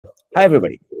Hi,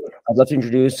 everybody. I'd love to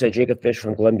introduce Jacob Fish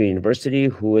from Columbia University,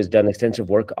 who has done extensive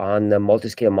work on the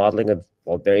multi-scale modeling of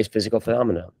various physical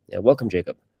phenomena. Welcome,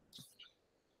 Jacob.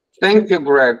 Thank you,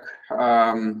 Greg.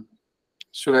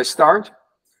 Should I start?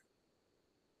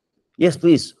 Yes,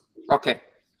 please. Okay.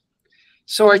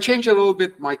 So I changed a little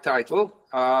bit my title.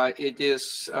 It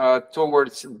is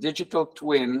towards digital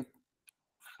twin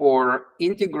for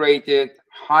integrated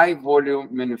high volume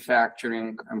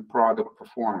manufacturing and product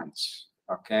performance.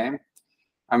 Okay.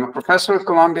 I'm a professor at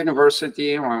Columbia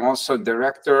University. I'm also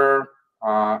director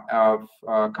of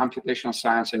computational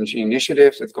science and engineering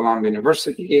initiatives at Columbia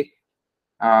University.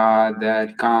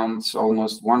 That counts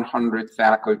almost 100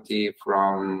 faculty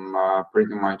from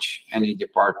pretty much any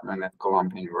department at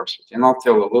Columbia University. And I'll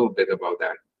tell a little bit about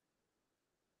that.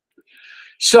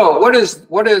 So what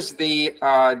is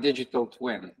the digital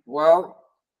twin? Well,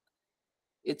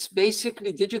 it's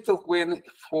basically digital twin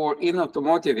for in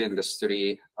automotive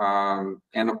industry. And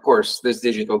of course, this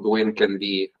digital twin can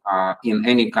be in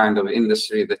any kind of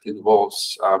industry that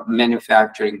involves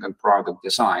manufacturing and product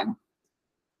design.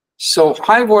 So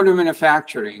high volume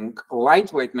manufacturing,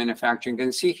 lightweight manufacturing, you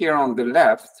can see here on the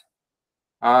left,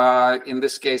 in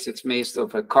this case, it's made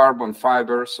of a carbon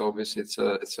fiber. So obviously it's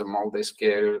a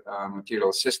multi-scale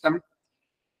material system.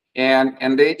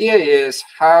 And the idea is,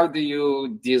 how do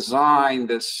you design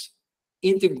this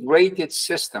integrated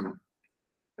system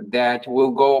that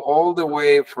will go all the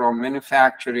way from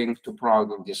manufacturing to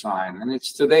product design? And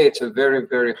today it's a very,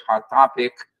 very hot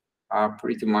topic.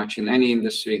 Pretty much in any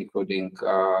industry, including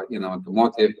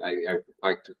automotive. I would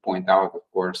like to point out, of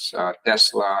course,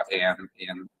 Tesla, and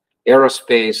in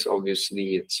aerospace,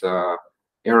 obviously it's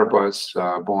Airbus,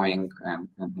 Boeing,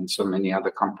 and so many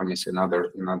other companies in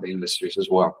other industries as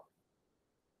well.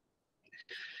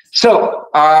 So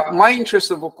my interest,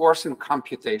 of course, in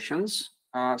computations.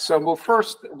 So we'll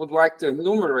first would like to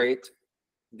enumerate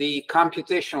the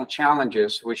computational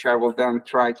challenges, which I will then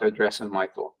try to address in my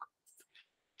talk.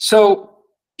 So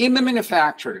in the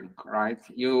manufacturing, right,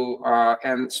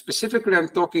 and specifically I'm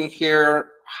talking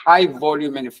here high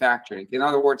volume manufacturing. In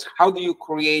other words, how do you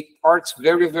create parts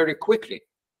very, very quickly?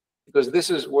 Because this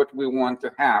is what we want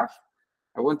to have.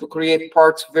 I want to create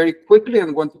parts very quickly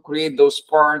and want to create those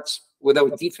parts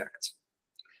without defects.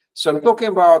 So I'm talking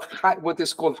about what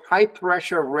is called high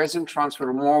pressure resin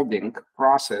transfer molding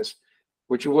process,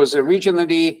 which was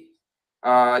originally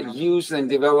used and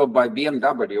developed by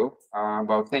BMW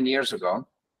about 10 years ago.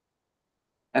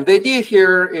 And the idea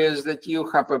here is that you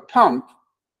have a pump,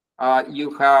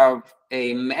 you have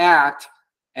a mat,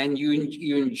 and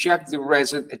you inject the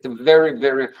resin at a very,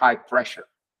 very high pressure.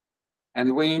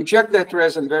 And we inject that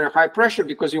resin very high pressure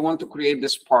because you want to create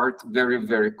this part very,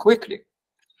 very quickly.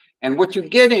 And what you're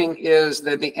getting is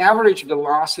that the average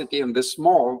velocity in this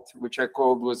mold, which I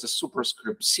called was the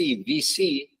superscript C,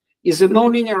 VC, is a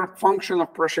nonlinear function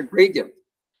of pressure gradient.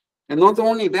 And not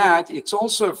only that, it's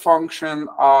also a function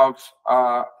of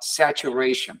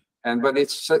saturation. But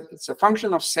it's a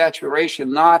function of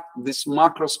saturation, not this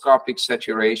macroscopic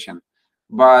saturation,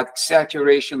 but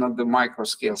saturation of the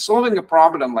microscale. Solving a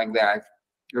problem like that,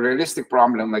 a realistic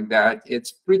problem like that,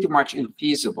 it's pretty much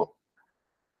infeasible.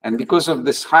 And because of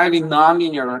this highly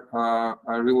nonlinear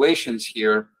relations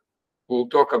here, we'll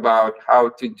talk about how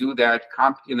to do that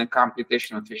in a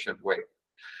computational efficient way.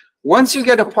 Once you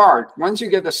get a part, once you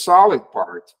get a solid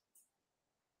part,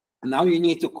 now you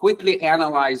need to quickly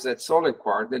analyze that solid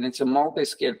part, and it's a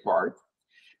multi-scale part.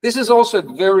 This is also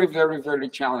a very, very, very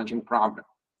challenging problem.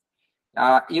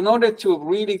 In order to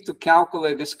really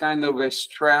calculate this kind of a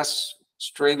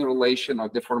stress-strain relation or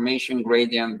deformation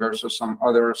gradient versus some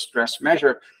other stress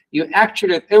measure, you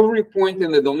actually, at every point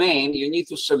in the domain, you need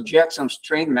to subject some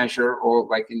strain measure, or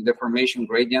like in deformation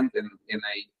gradient in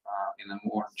a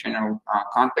more general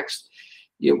context,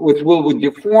 which will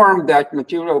deform that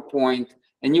material point,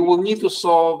 and you will need to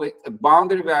solve a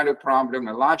boundary value problem,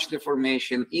 a large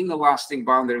deformation, inelastic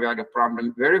boundary value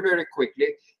problem very, very quickly.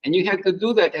 And you have to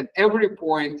do that at every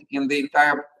point in the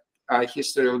entire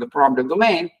history of the problem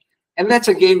domain. And that,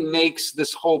 again, makes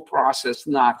this whole process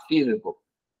not feasible.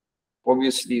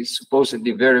 Obviously,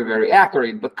 supposedly very, very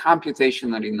accurate, but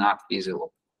computationally not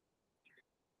feasible.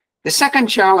 The second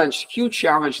challenge, huge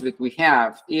challenge that we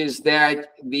have, is that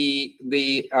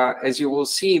as you will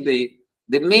see,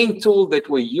 the main tool that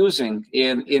we're using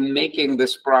in making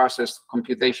this process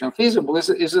computationally feasible is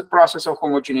the process of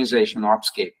homogenization or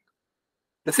upscaling.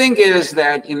 The thing is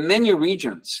that in many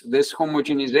regions, this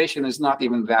homogenization is not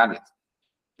even valid,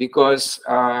 because,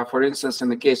 for instance, in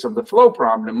the case of the flow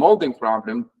problem, molding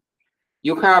problem,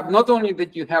 you have not only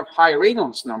that you have high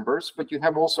Reynolds numbers, but you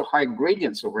have also high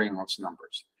gradients of Reynolds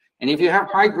numbers. And if you have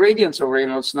high gradients of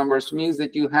Reynolds numbers, means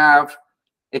that you have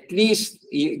at least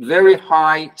a very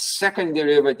high second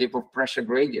derivative of pressure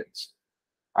gradients,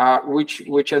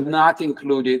 which are not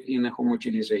included in the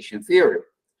homogenization theory.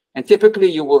 And typically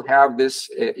you will have this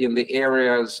in the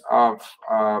areas of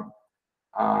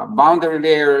boundary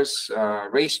layers,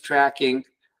 race tracking,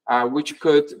 which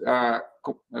could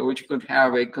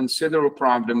have a considerable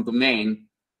problem domain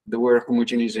where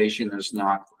homogenization is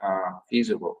not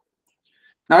feasible.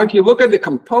 Now, if you look at the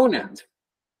component,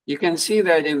 you can see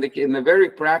that in the very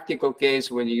practical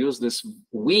case, when you use this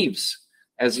weaves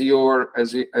as your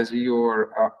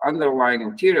underlying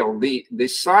material, the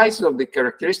size of the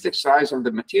characteristic size of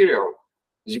the material,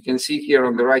 as you can see here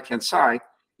on the right-hand side,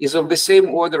 is of the same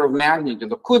order of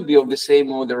magnitude, or could be of the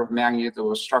same order of magnitude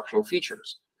of structural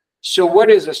features. So what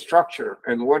is a structure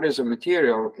and what is a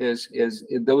material is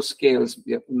those scales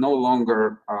no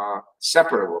longer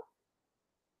separable,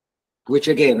 which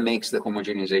again makes the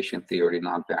homogenization theory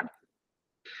not valid.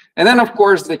 And then, of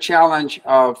course, the challenge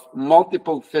of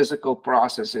multiple physical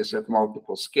processes at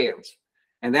multiple scales.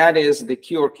 And that is the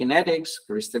pure kinetics,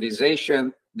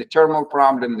 crystallization, the thermal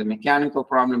problem, the mechanical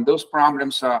problem. Those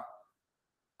problems are,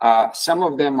 some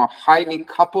of them are highly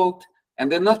coupled,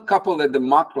 and they're not coupled at the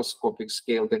macroscopic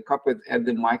scale, they're coupled at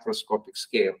the microscopic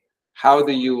scale. How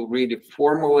do you really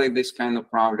formulate this kind of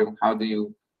problem? How do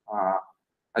you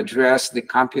address the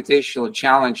computational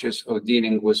challenges of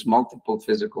dealing with multiple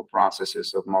physical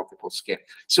processes of multiple scale?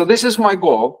 So this is my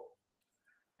goal,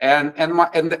 and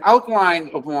the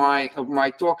outline of my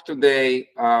talk today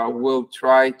will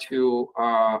try to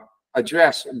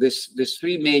address these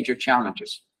three major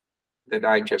challenges that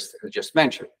I just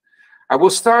mentioned. I will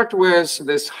start with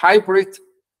this hybrid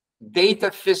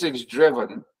data physics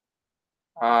driven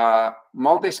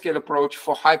multi-scale approach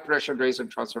for high pressure resin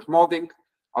transfer molding.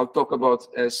 I'll talk about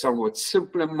a somewhat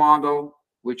simpler model,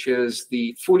 which is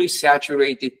the fully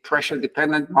saturated pressure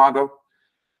dependent model.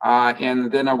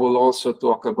 And then I will also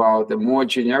talk about a more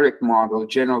generic model,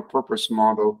 general purpose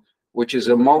model, which is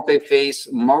a multi-phase,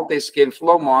 multi-scale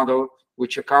flow model,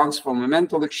 which accounts for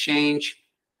momental exchange,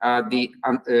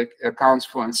 accounts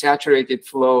for unsaturated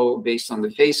flow based on the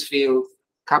phase field,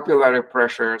 capillary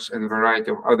pressures, and a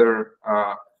variety of other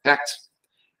effects.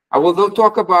 I will then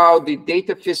talk about the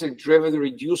data physics driven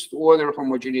reduced order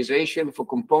homogenization for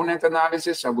component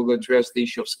analysis. I will address the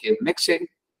issue of scale mixing.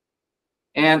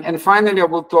 And finally, I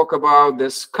will talk about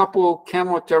this coupled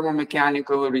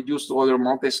chemothermomechanical reduced order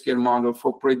multi-scale model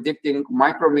for predicting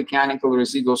micromechanical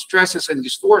residual stresses and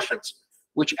distortions,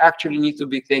 which actually need to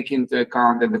be taken into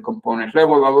account at the component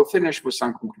level. I will finish with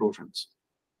some conclusions.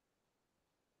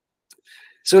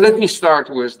 So let me start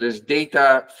with this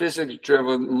data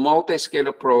physics-driven multi-scale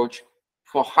approach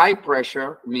for high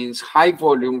pressure, means high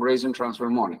volume resin transfer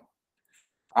molding.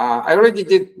 I already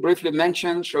did briefly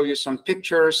mention, show you some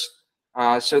pictures.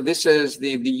 So this is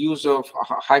the use of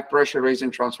high pressure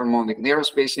resin transfer molding in the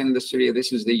aerospace industry.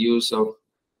 This is the use of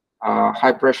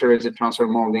high pressure resin transfer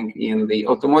molding in the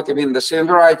automotive industry and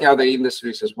a variety of other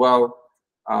industries as well.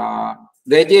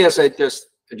 The idea, as I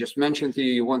just mentioned to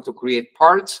you, you want to create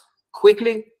parts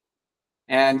quickly,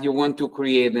 and you want to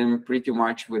create them pretty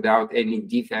much without any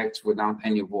defects, without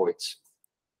any voids.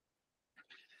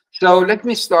 So let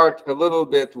me start a little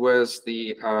bit with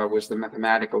the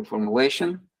mathematical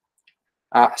formulation.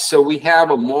 So we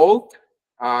have a mold.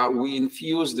 We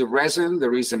infuse the resin.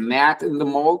 There is a mat in the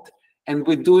mold, and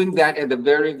we're doing that at a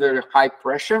very, very high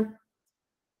pressure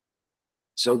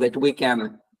so that we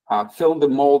can fill the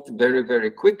mold very,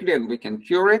 very quickly and we can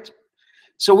cure it.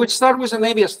 So we start with the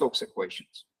Navier-Stokes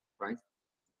equations, right?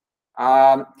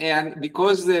 And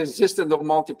because the existence of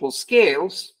multiple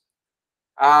scales,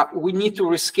 we need to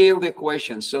rescale the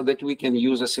equation so that we can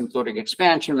use asymptotic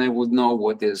expansion and would know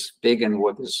what is big and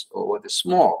what is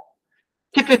small.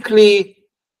 Typically,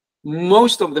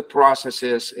 most of the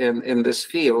processes in this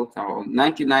field,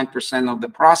 99% of the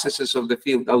processes of the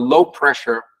field are low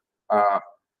pressure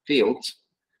fields.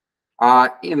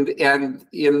 In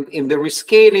the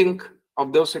rescaling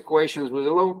of those equations with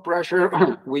a low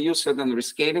pressure, we use certain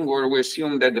rescaling where we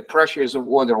assume that the pressure is of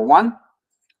order 1.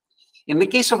 In the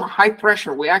case of high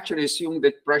pressure, we actually assume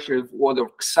that pressure is order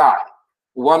psi,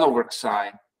 1 over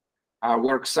psi,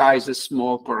 where psi is a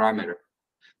small parameter.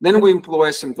 Then we employ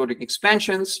asymptotic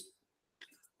expansions,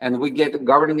 and we get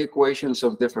governing equations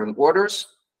of different orders.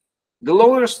 The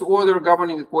lowest order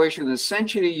governing equation is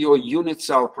essentially your unit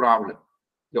cell problem,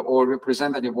 or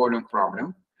representative volume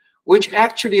problem, which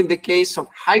actually in the case of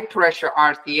high pressure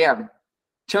RTM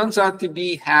turns out to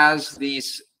be has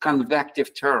this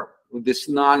convective term, this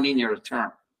nonlinear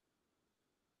term.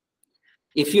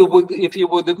 If you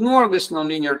would ignore this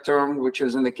nonlinear term, which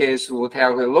is in the case would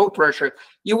have a low pressure,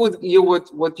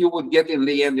 what you would get in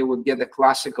the end, you would get a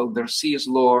classical Darcy's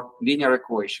law linear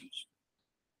equations.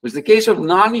 With the case of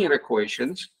nonlinear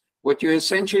equations, what you're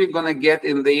essentially going to get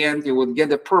in the end, you would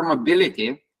get a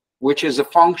permeability, which is a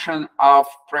function of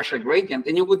pressure gradient,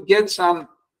 and you would get some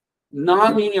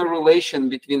nonlinear relation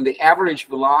between the average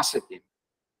velocity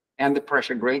and the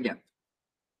pressure gradient.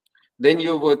 Then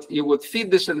you would feed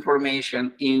this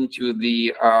information into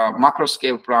the macro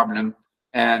scale problem,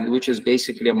 and which is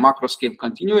basically a macro scale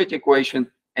continuity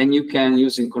equation. And you can,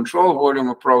 using control volume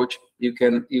approach, you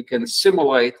can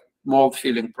simulate mold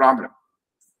filling problem.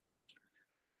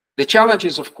 The challenge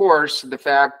is, of course, the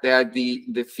fact that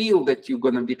the field that you're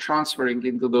going to be transferring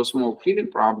into those mold filling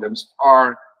problems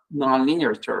are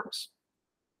nonlinear terms.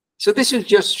 So this is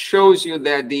just shows you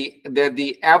that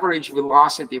the average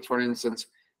velocity, for instance,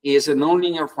 is a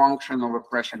nonlinear function of a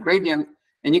pressure gradient.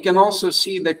 And you can also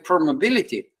see that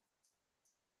permeability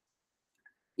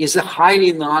is a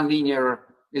highly nonlinear,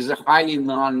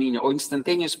 or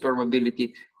instantaneous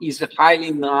permeability is a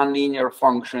highly nonlinear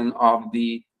function of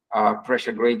the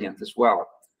pressure gradient as well.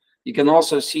 You can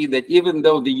also see that even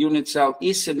though the unit cell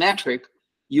is symmetric,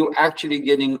 you're actually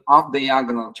getting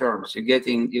off-diagonal terms. You're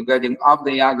getting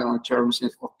off-diagonal terms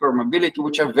of permeability,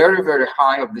 which are very, very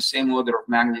high, of the same order of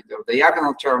magnitude of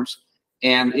diagonal terms.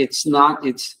 And it's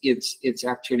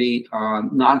actually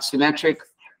non-symmetric,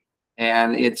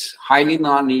 and it's highly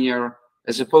nonlinear,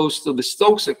 as opposed to the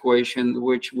Stokes equation,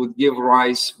 which would give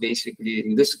rise, basically,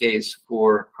 in this case,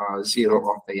 for 0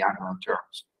 off-diagonal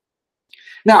terms.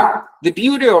 Now, the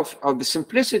beauty of the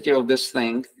simplicity of this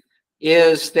thing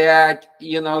is that,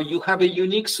 you have a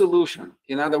unique solution.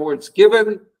 In other words,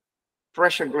 given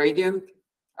pressure gradient,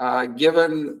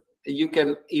 you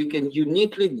can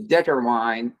uniquely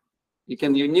determine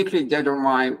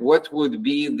what would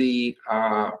be the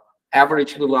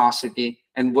average velocity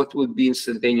and what would be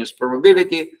instantaneous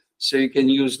permeability. So you can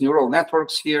use neural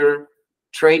networks here,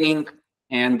 training,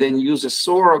 and then use a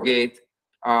surrogate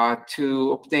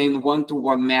to obtain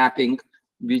one-to-one mapping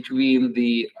between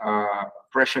the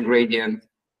pressure gradient,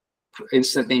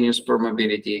 instantaneous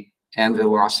permeability, and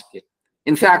velocity.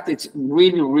 In fact, it's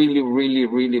really, really, really,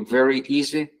 really very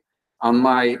easy. On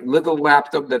my little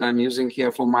laptop that I'm using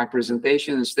here for my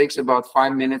presentation, it takes about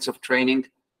 5 minutes of training,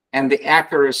 and the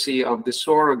accuracy of the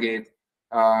surrogate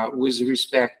with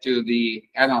respect to the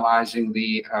analyzing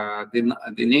the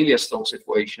Navier-Stokes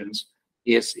equations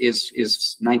is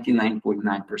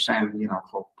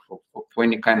 99.9%. For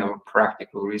any kind of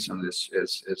practical reason, this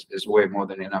is way more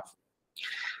than enough.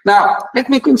 Now, let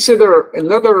me consider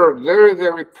another very,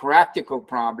 very practical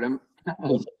problem.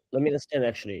 Let me understand,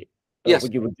 actually. Yes.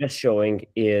 What you were just showing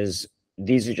is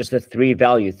these are just a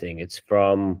 3-value thing. It's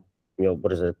from,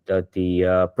 what is it?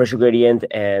 The pressure gradient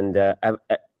and no,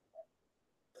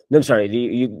 I'm sorry.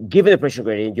 Given the pressure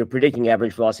gradient, you're predicting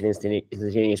average velocity and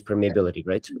instantaneous permeability,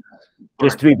 right?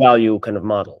 Just 3-value kind of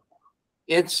model.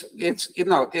 It's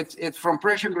from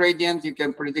pressure gradient you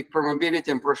can predict permeability,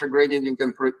 and pressure gradient you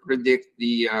can predict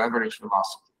the average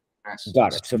velocity. Yes.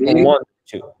 Got it. So from 1 to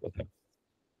 2. Okay.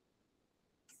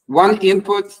 1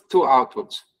 input, 2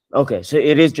 outputs. Okay, so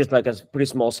it is just like a pretty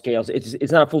small scale.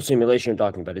 It's not a full simulation you're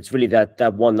talking about. It's really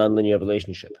that one nonlinear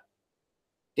relationship.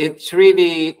 It's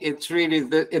really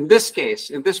in this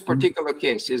case, in this particular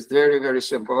case, it's very, very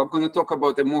simple. I'm going to talk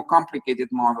about a more complicated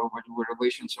model where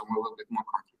relations are a little bit more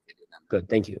complicated. Good,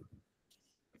 thank you.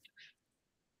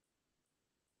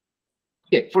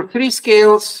 Okay, for 3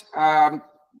 scales,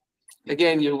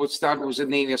 again, you would start with the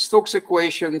Navier-Stokes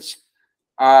equations.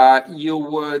 You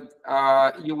would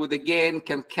again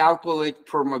can calculate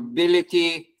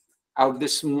permeability of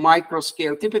this micro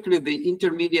scale. Typically, the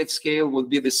intermediate scale would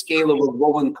be the scale of a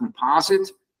woven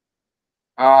composite.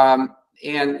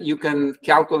 And you can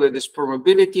calculate this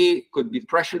permeability, could be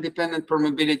pressure-dependent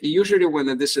permeability. Usually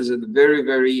when this is a very,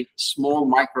 very small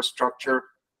microstructure,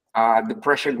 the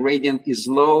pressure gradient is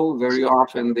low. Very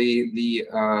often the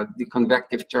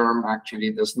convective term actually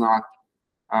does not,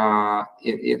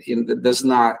 is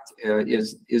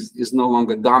no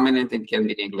longer dominant and can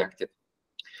be neglected.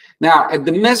 Now, at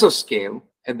the mesoscale,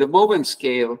 at the moment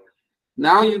scale,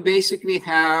 now you basically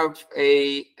have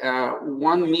a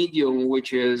one medium,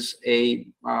 which is a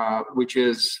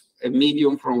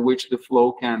medium from which the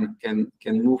flow can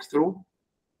move through.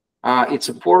 It's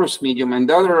a porous medium, and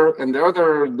the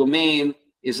other domain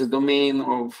is a domain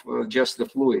of just the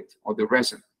fluid or the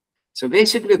resin. So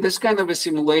basically, this kind of a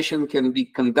simulation can be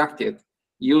conducted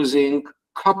using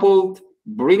coupled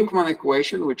Brinkman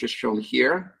equation, which is shown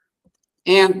here,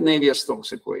 and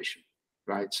Navier-Stokes equation.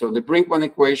 right? So the Brinkman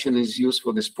equation is used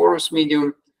for this porous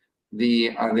medium.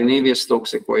 The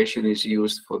Navier-Stokes equation is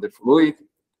used for the fluid.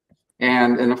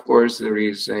 And of course, there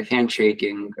is a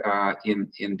handshaking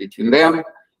in between them.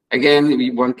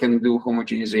 Again, one can do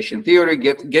homogenization theory,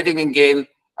 getting again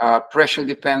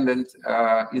pressure-dependent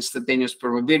instantaneous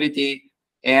permeability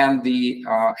and the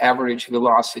average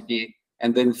velocity,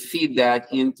 and then feed that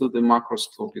into the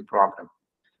macroscopy problem.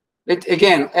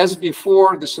 Again, as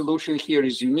before, the solution here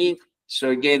is unique.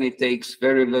 So again, it takes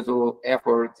very little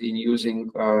effort in using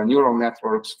neural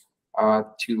networks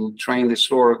to train the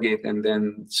surrogate and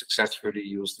then successfully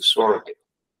use the surrogate.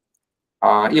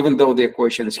 Even though the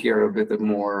equations here are a bit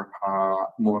more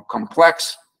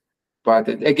complex, but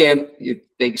again, it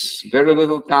takes very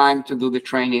little time to do the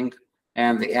training,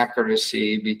 and the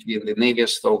accuracy between the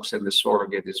Navier-Stokes and the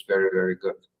surrogate is very, very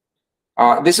good.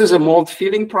 This is a mold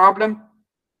filling problem.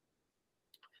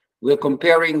 We're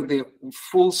comparing the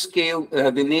full scale,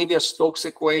 the Navier-Stokes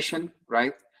equation,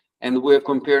 right? And we're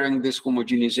comparing this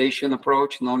homogenization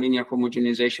approach, nonlinear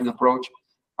homogenization approach.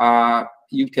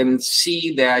 You can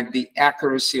see that the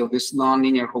accuracy of this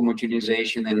nonlinear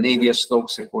homogenization and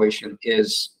Navier-Stokes equation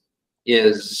is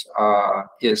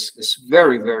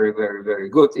very, very, very, very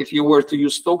good. If you were to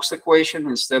use Stokes equation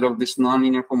instead of this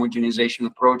nonlinear homogenization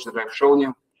approach that I've shown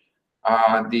you,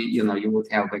 you would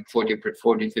have like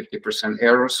 50%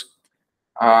 errors.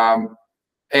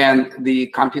 And the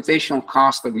computational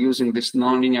cost of using this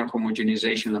nonlinear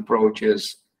homogenization approach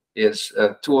is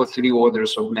 2 or 3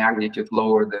 orders of magnitude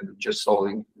lower than just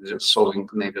solving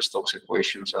Navier-Stokes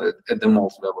equations at the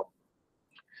mold level.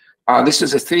 This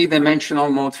is a 3-dimensional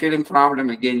mold filling problem.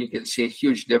 Again, you can see a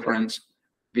huge difference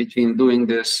between doing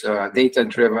this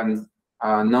data-driven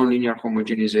nonlinear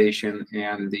homogenization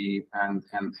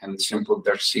and simple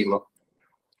Darcillo.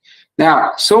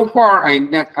 Now, so far,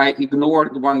 I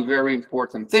ignored one very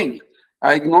important thing.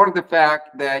 I ignored the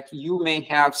fact that you may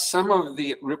have some of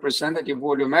the representative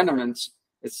volume elements,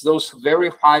 it's those very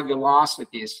high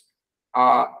velocities,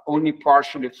 only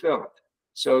partially filled.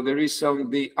 So there is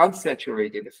the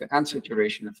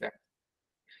unsaturation effect.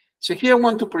 So here I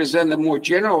want to present a more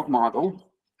general model,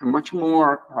 a much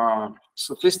more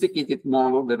sophisticated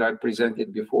model that I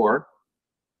presented before.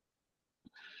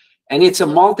 And it's a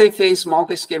multi-phase,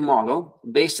 multi-scale model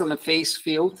based on a phase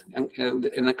field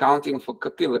and accounting for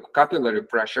capillary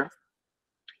pressure.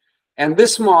 And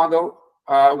this model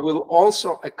will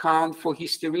also account for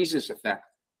hysteresis effect,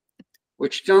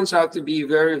 which turns out to be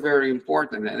very, very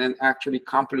important and then actually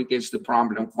complicates the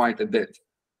problem quite a bit.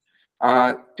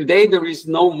 Today, there is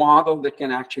no model that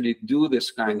can actually do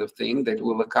this kind of thing that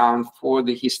will account for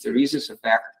the hysteresis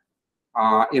effect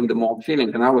in the mold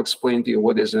filling, and I'll explain to you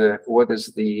what is this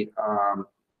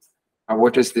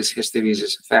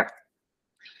hysteresis effect.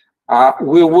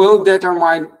 We will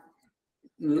determine,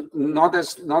 not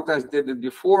as did it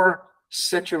before,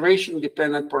 saturation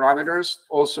dependent parameters,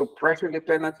 also pressure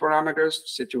dependent parameters,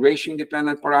 saturation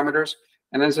dependent parameters,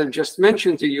 and as I've just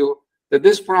mentioned to you, that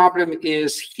this problem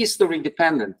is history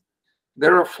dependent.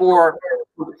 Therefore,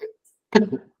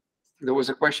 there was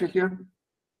a question here?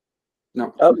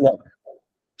 No. Oh, no.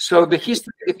 So the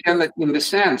history dependent in the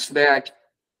sense that,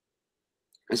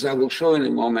 as I will show in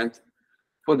a moment,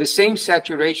 for the same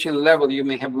saturation level, you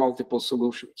may have multiple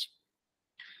solutions.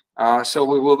 So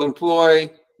we will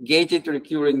employ gated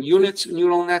recurrent units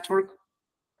neural network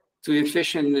to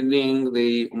efficiently link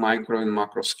the micro and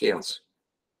macro scales.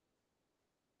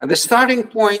 The starting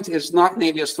point is not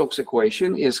Navier-Stokes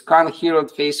equation, is Kahn-Herold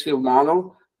phase field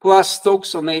model plus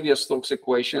Stokes or Navier-Stokes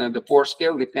equation at the pore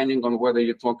scale, depending on whether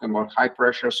you're talking about high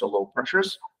pressures or low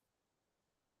pressures.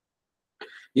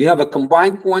 You have a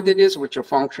combined quantities, which are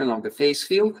function of the phase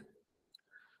field.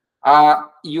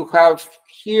 You have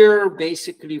here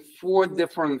basically 4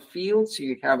 different fields.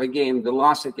 You have, again,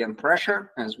 velocity and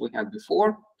pressure, as we had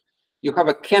before. You have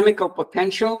a chemical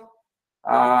potential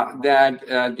from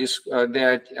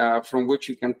which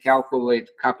you can calculate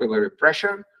capillary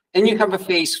pressure. And you have a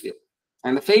phase field.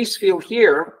 And the phase field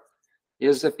here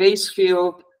is the phase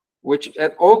field which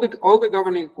all the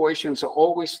governing equations are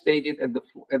always stated at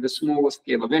the smallest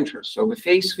scale of interest. So the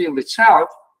phase field itself,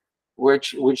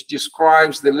 which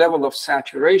describes the level of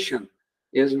saturation,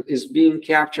 is being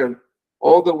captured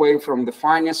all the way from the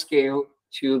finer scale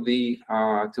to the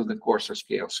coarser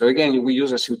scale. So again, we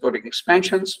use asymptotic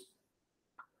expansions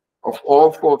of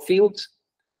all 4 fields.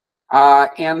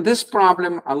 And this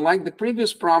problem, unlike the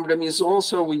previous problem, is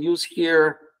also, we use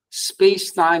here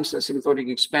space times asymptotic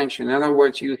expansion. In other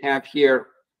words, you have here,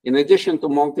 in addition to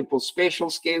multiple spatial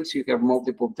scales, you have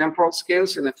multiple temporal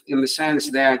scales in the sense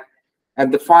that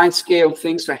at the fine scale,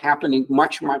 things are happening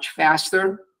much, much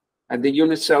faster at the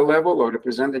unit cell level or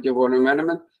representative volume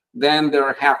element than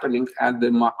they're happening at the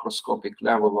macroscopic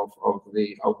level of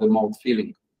the mold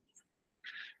filling.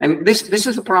 And this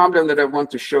is a problem that I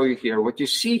want to show you here. What you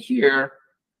see here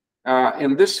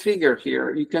in this figure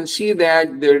here, you can see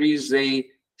that there is a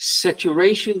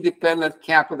saturation-dependent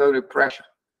capillary pressure.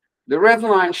 The red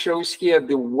line shows here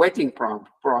the wetting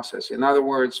process. In other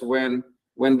words, when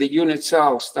the unit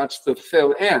cell starts to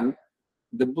fill in,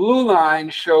 the blue line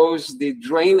shows the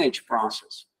drainage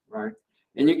process, right?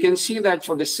 And you can see that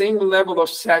for the same level of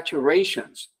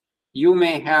saturations, you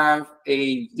may have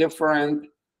a different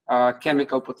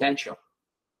chemical potential.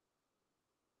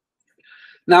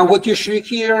 Now, what you see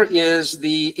here is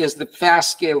the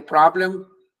fast scale problem,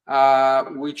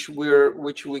 which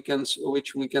we can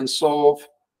solve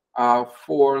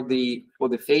for the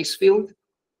phase field.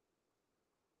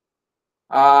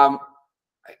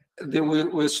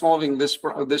 We're solving this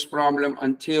problem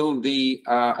until we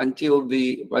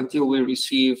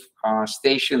receive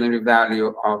stationary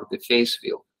value of the phase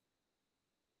field.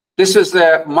 This is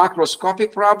the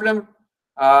macroscopic problem,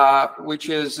 which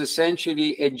is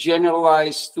essentially a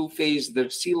generalized two-phase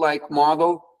Darcy-like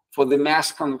model for the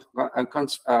mass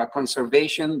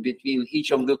conservation between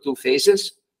each of the two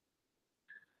phases.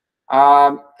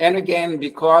 And again,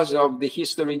 because of the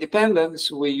history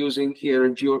dependence, we're using here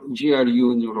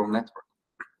GRU neural network.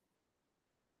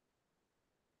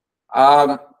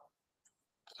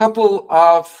 Couple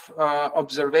of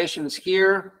observations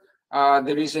here.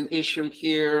 There is an issue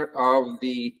here of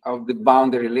the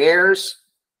boundary layers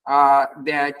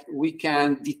that we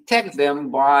can detect them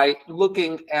by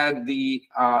looking at the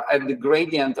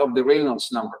gradient of the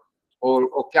Reynolds number,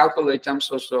 or calculate some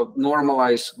sort of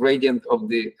normalized gradient of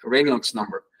the Reynolds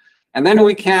number, and then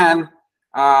we can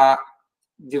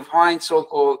define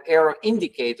so-called error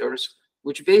indicators,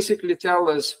 which basically tell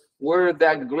us where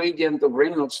that gradient of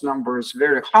Reynolds number is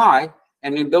very high.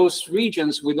 And in those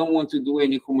regions, we don't want to do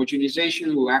any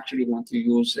homogenization. We actually want to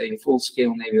use a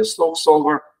full-scale Navier-Stokes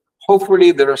solver.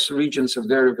 Hopefully, there are regions that are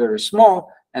very, very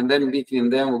small, and then between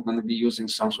them, we're going to be using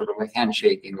some sort of a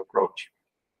handshaking approach.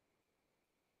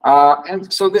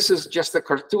 And so this is just a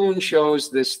cartoon,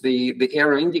 shows the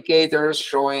error indicators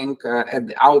showing at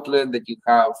the outlet that you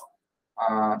have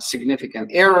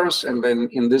significant errors. And then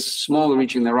in this small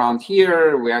region around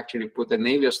here, we actually put a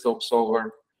Navier-Stokes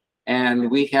solver. And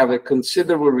we have a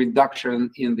considerable reduction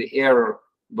in the error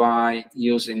by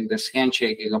using this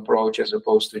handshaking approach as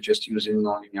opposed to just using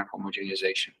nonlinear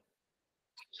homogenization.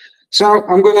 So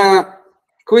I'm going to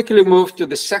quickly move to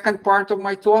the second part of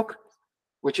my talk,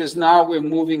 which is now we're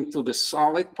moving to the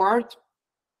solid part.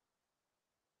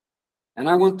 And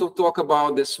I want to talk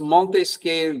about this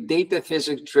multi-scale data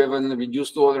physics driven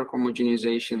reduced order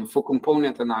homogenization for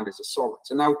component analysis solids.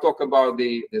 And I'll talk about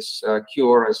this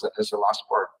cure as the last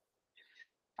part.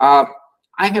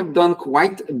 I have done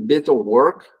quite a bit of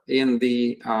work in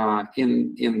the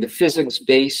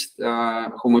physics-based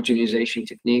homogenization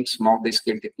techniques,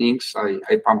 multi-scale techniques.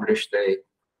 I published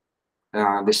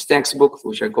this textbook,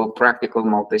 which I call Practical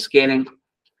Multiscaling.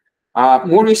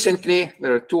 More recently,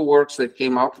 there are two works that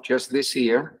came up just this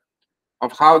year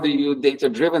of how to use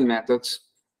data-driven methods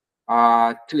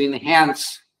to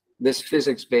enhance this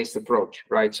physics-based approach,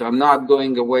 right? So I'm not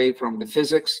going away from the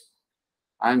physics.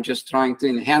 I'm just trying to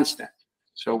enhance that.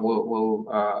 So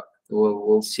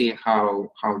we'll see how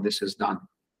this is done.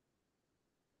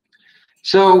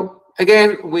 So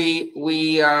again, we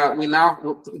now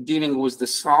dealing with the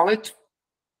solid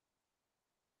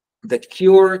that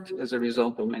cured as a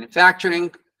result of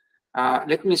manufacturing.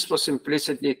 Let me, for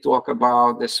simplicity, talk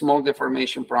about the small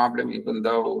deformation problem, even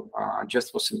though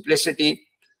just for simplicity,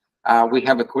 we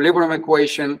have equilibrium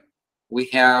equation. We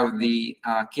have the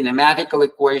kinematical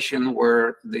equation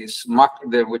where this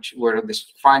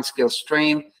fine scale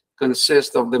strain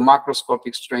consists of the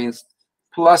macroscopic strains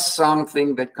plus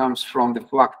something that comes from the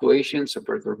fluctuations or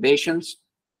perturbations.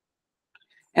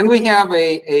 And we have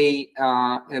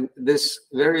this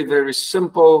very, very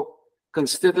simple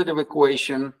constitutive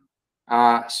equation.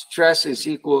 Stress is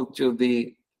equal to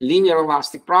the linear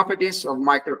elastic properties of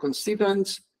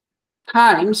microconstituents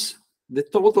times the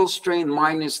total strain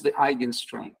minus the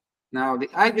eigenstrain. Now, the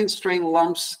eigenstrain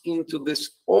lumps into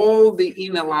this, all the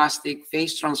inelastic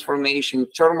phase transformation,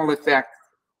 thermal effect,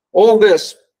 all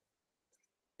this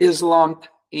is lumped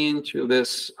into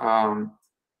this, what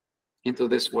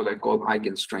I call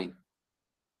eigenstrain.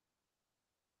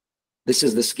 This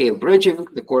is the scale bridging.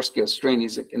 The core scale strain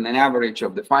is an average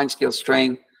of the fine scale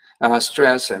strain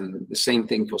stress, and the same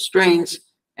thing for strains.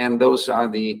 And those are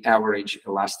the average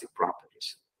elastic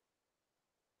properties.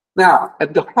 Now,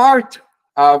 at the heart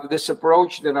of this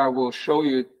approach that I will show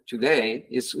you today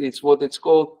is what it's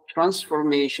called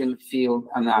transformation field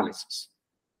analysis.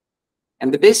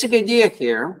 And the basic idea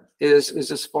here is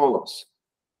as follows.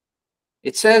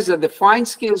 It says that the fine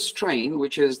scale strain,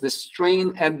 which is the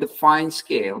strain at the fine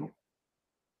scale,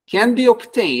 can be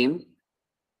obtained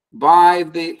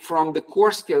from the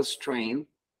coarse scale strain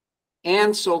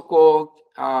and so-called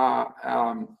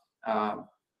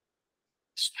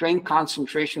strain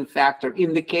concentration factor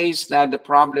in the case that the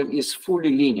problem is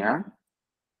fully linear.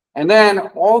 And then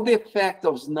all the effect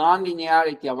of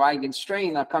nonlinearity of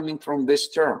eigenstrain are coming from this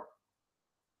term.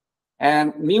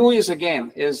 And mu is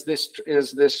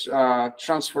this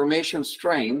transformation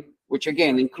strain, which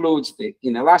again includes the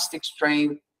inelastic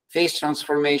strain, phase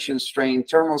transformation strain,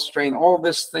 thermal strain, all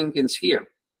this thing is here.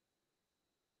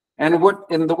 And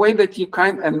the way that you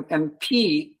and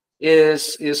P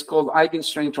is called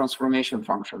eigenstrain transformation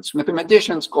functions.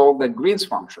 Mathematicians call that Green's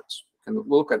functions. And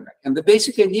we'll look at that. And the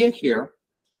basic idea here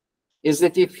is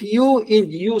that if you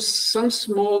induce some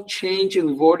small change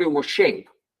in volume or shape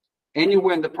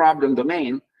anywhere in the problem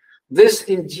domain, this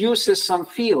induces some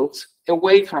fields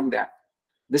away from that.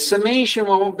 The summation of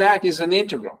all that is an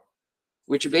integral,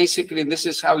 which basically this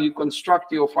is how you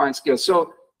construct your fine scale.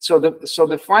 So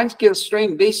the fine scale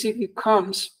strain basically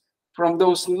comes from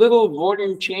those little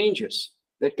volume changes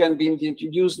that can be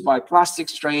introduced by plastic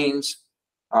strains,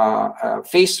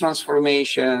 phase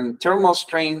transformation, thermal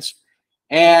strains,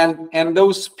 and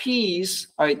those P's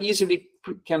are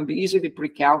can be easily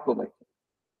pre-calculated.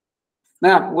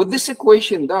 Now, what this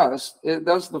equation does, it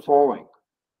does the following.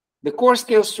 The core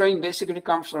scale strain basically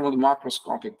comes from the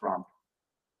macroscopic problem.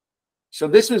 So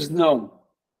this is known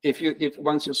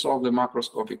once you solve the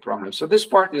macroscopic problem. So this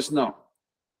part is known.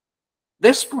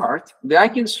 This part, the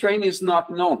eigenstrain, is not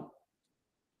known.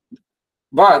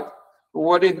 But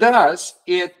what it does,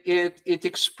 it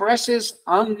expresses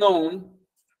unknown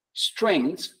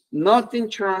strains, not in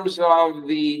terms of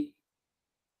the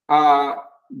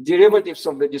derivatives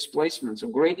of the displacements, or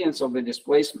gradients of the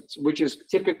displacements, which is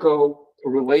typical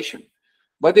relation,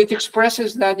 but it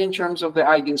expresses that in terms of the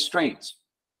eigenstrains.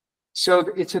 So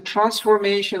it's a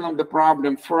transformation of the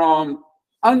problem from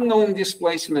unknown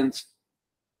displacements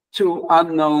to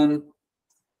unknown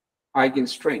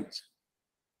eigenstrains.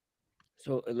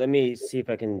 So let me see if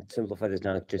I can simplify this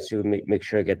down just to make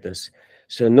sure I get this.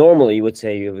 So normally you would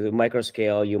say you have a micro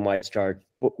scale, you might start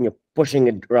pushing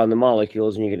it around the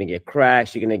molecules, and you're going to get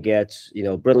cracks, you're going to get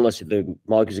brittleness, the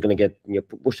molecules are going to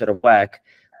get pushed out of whack.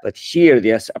 But here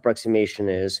the approximation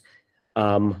is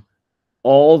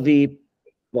all the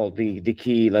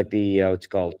key, like the what's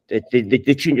called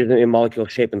the changes in molecule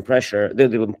shape and pressure,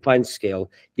 the fine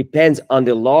scale depends on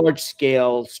the large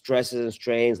scale stresses and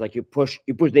strains. Like you push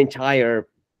the entire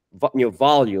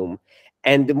volume,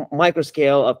 and the micro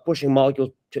scale of pushing molecules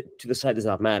to the side does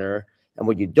not matter. And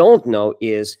what you don't know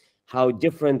is how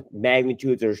different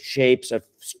magnitudes or shapes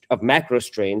of macro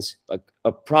strains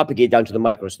propagate down to the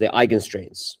micro, so the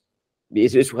eigenstrains.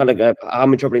 It's kind of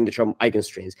I'm interpreting the term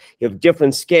eigenstrains. You have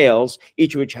different scales,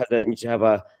 each of which needs to have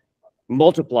a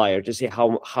multiplier to see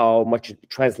how much it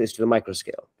translates to the micro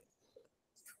scale.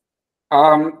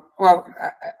 Well,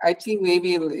 I think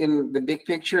maybe in the big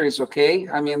picture is okay.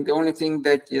 I mean, the only thing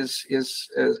that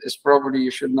is probably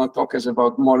you should not talk is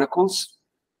about molecules,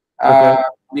 okay.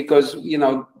 Because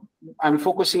I'm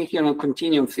focusing here on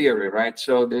continuum theory, right?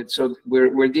 So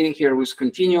we're dealing here with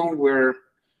continuum.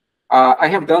 I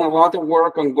have done a lot of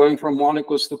work on going from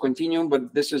molecules to continuum,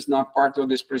 but this is not part of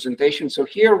this presentation. So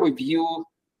here we view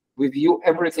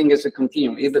everything as a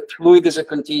continuum. Either fluid is a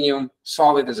continuum,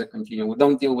 solid is a continuum. We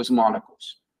don't deal with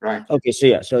molecules, right? Okay, so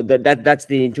yeah, so that's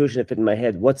the intuition that fit in my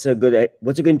head. What's a good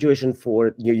intuition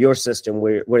for your system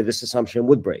where this assumption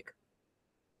would break?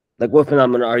 Like, what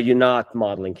phenomena are you not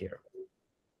modeling here?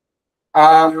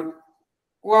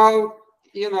 Well,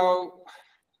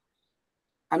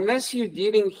 unless you're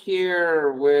dealing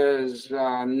here with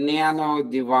nano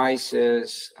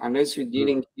devices, unless you're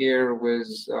dealing here with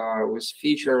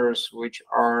features which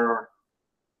are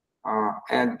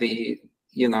at the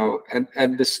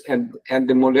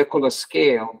molecular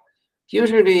scale,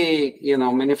 usually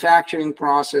manufacturing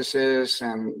processes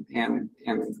and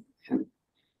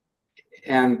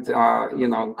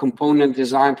component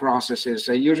design processes,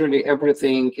 usually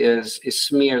everything is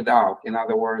smeared out. In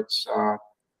other words,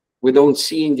 we don't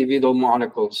see individual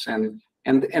molecules, and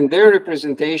their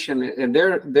representation and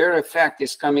their effect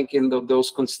is coming in those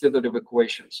constitutive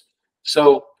equations.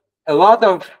 So a lot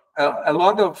of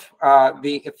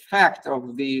the effect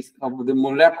of the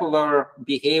molecular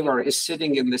behavior is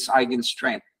sitting in this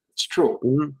eigenstrain. It's true,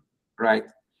 right?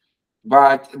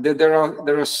 But there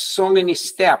are so many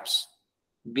steps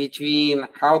between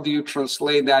how do you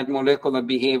translate that molecular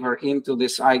behavior into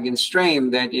this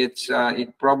eigenstrain that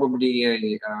it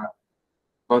probably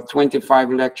about 25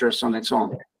 lectures on its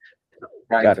own,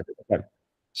 right? Got it. Got it.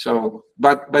 So,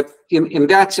 but in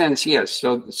that sense, yes.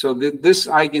 So this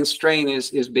eigenstrain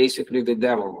is basically the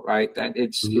devil, right? That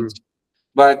it's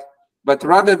but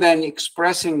rather than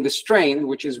expressing the strain,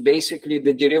 which is basically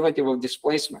the derivative of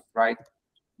displacement, right?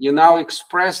 You now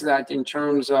express that in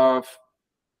terms of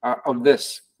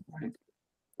this, right?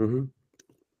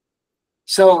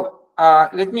 So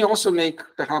let me also make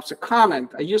perhaps a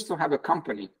comment. I used to have a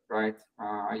company, right?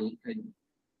 I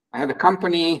had a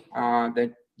company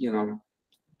that, you know,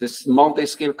 this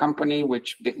multi-scale company,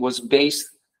 which was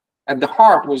based, at the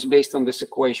heart was based on this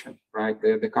equation, right?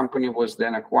 The company was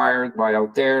then acquired by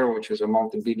Altair, which is a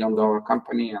multi-billion-dollar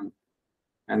company,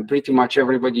 and pretty much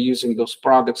everybody using those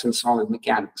products in solid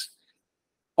mechanics.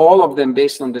 All of them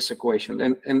based on this equation.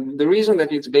 And the reason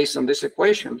that it's based on this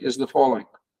equation is the following.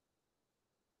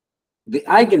 The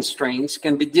eigenstrains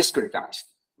can be discretized,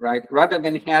 right? Rather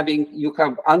than having, you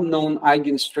have unknown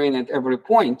eigenstrain at every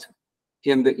point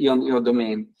in your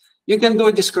domain, you can do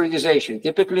a discretization.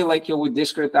 Typically, like you would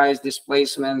discretize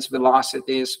displacements,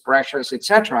 velocities, pressures,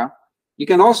 etc. You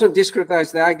can also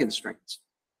discretize the eigenstrains,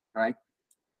 right?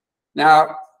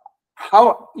 Now, how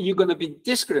are you going to be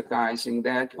discretizing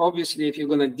that? Obviously, if you're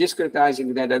going to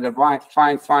discretizing that at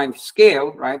a fine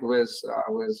scale, right,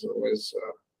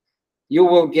 you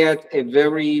will get a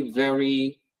very,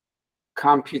 very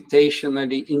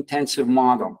computationally intensive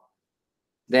model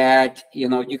that, you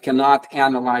know, you cannot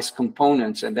analyze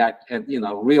components and that, you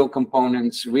know, real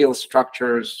components, real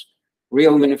structures,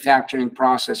 real manufacturing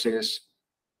processes,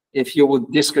 if you would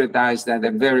discretize that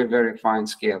at a very, very fine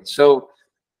scale. So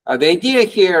the idea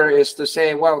here is to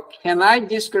say, well, can I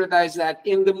discretize that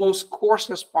in the most coarse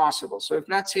as possible? So if,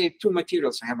 let's say, two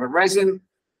materials, I have a resin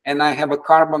and I have a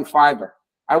carbon fiber.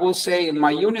 I will say in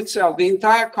my unit cell, the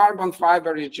entire carbon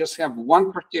fiber is just have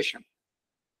one partition.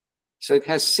 So it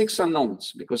has 6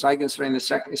 unknowns because eigenstrain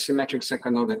is symmetric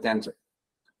second order tensor.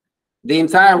 The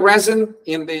entire resin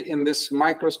in this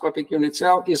microscopic unit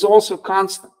cell is also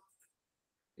constant.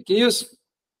 You can use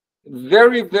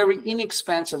very, very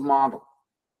inexpensive model.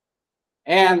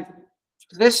 And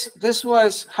this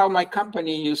was how my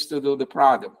company used to do the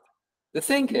product. The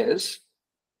thing is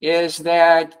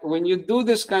that when you do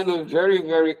this kind of very,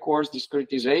 very coarse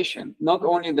discretization, not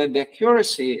only that the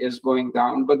accuracy is going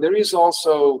down, but there is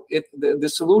also the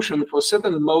solution for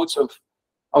certain modes of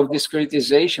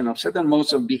discretization, of certain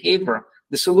modes of behavior,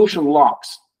 the solution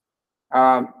locks.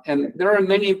 And there are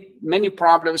many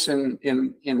problems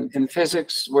in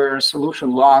physics where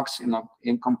solution locks, you know,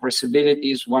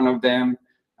 incompressibility is one of them.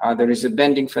 There is a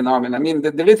bending phenomenon. I mean,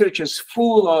 the literature is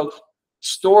full of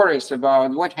stories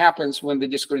about what happens when the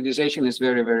discretization is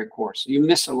very, very coarse. You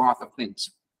miss a lot of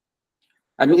things.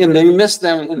 I mean, and you miss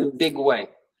them in a big way.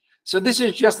 So this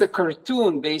is just a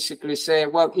cartoon, basically say,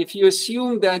 well, if you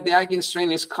assume that the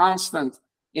eigenstrain is constant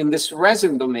in this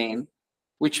resin domain,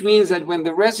 which means that when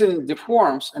the resin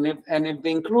deforms, and if the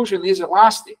inclusion is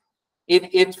elastic,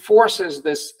 it forces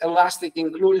this elastic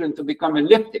inclusion to become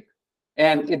elliptic.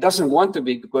 And it doesn't want to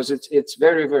be because it's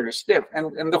very, very stiff,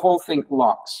 and the whole thing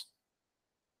locks.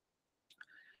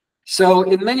 So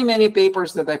in many, many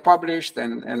papers that I published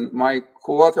and my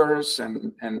co-authors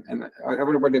and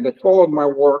everybody that followed my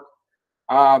work,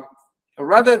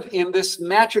 rather in this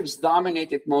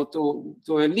matrix-dominated mode to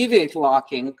alleviate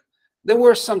locking, there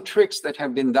were some tricks that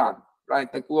have been done, right?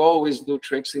 Like we always do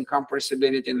tricks in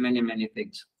compressibility and many, many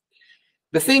things.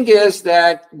 The thing is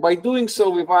that by doing so,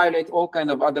 we violate all kind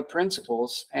of other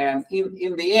principles. And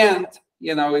in the end,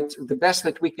 you know, it's the best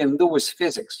that we can do is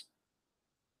physics.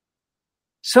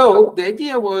 So the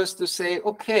idea was to say,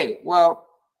 okay, well,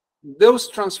 those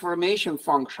transformation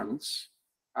functions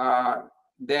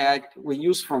that we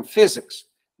use from physics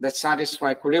that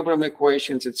satisfy equilibrium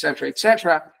equations, et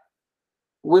cetera,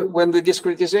 when the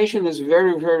discretization is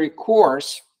very, very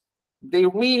coarse, they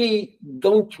really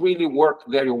don't really work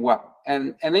very well.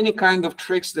 And any kind of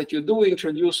tricks that you do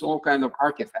introduce all kind of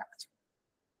artifacts.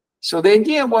 So the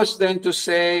idea was then to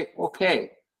say,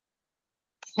 okay,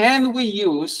 can we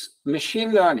use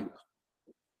machine learning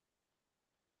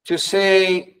to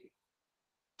say,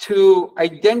 to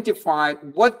identify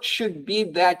what should be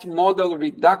that model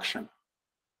reduction?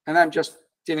 And I'm just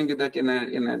telling you that in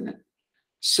a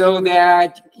so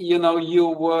that, you know, you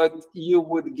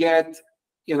would get,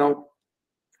 you know,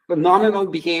 phenomenal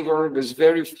behavior with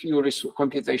very few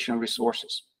computational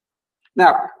resources.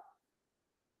 Now,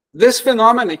 this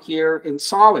phenomena here in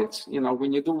solids, you know,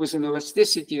 when you do with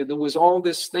inelasticity, you do with all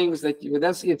these things that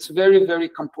it's very, very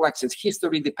complex. It's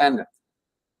history dependent.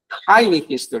 highly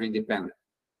history dependent.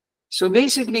 So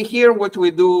basically here what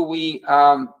we do, we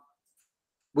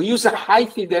use a high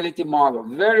fidelity model.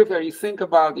 Very, very, think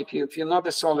about if you're not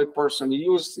a solid person,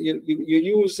 you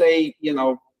use a, you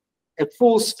know, a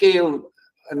full scale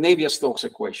Navier-Stokes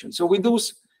equation. So we do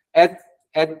at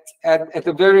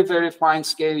a very, very fine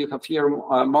scale, you have here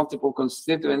multiple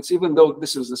constituents, even though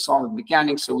this is the solid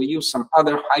mechanics. So we use some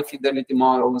other high fidelity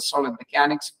model in solid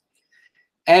mechanics.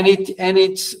 And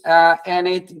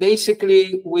it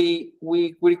basically,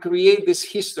 we create this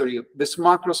history, this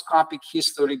macroscopic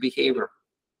history behavior.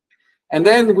 And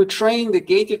then we train the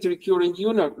gated recurrent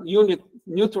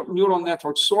neural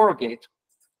network surrogate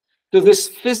to this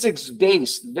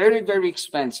physics-based, very, very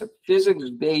expensive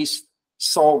physics-based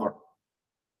solver.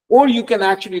 Or you can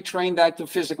actually train that to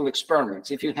physical experiments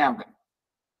if you have them.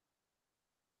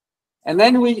 And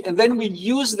then we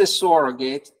use the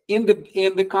surrogate in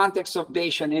the context of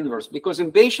Bayesian inverse, because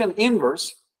in Bayesian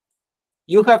inverse,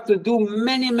 you have to do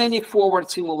many forward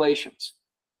simulations,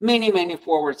 many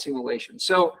forward simulations.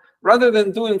 So rather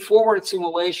than doing forward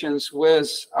simulations with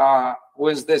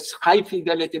this high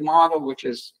fidelity model, which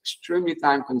is extremely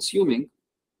time consuming,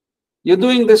 you're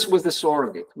doing this with the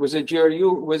surrogate, with a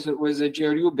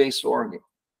GRU based surrogate.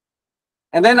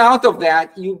 And then out of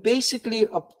that, you basically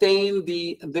obtain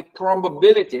the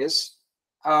probabilities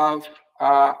of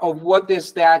what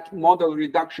is that model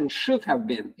reduction should have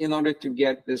been in order to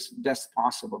get this best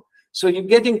possible. So you're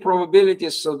getting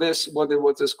probabilities. So this, what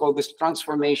is called this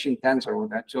transformation tensor, or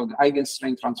that, so the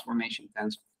eigenstring transformation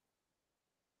tensor.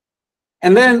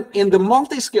 And then in the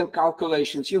multi-scale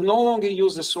calculations, you no longer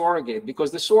use the surrogate,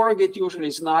 because the surrogate usually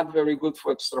is not very good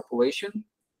for extrapolation.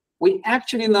 We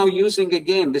actually now using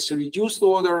again this reduced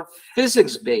order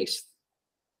physics-based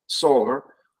solver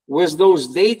with those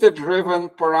data-driven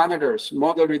parameters,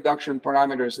 model reduction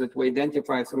parameters that we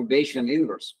identify through Bayesian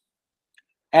inverse.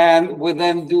 And we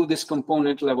then do this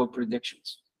component level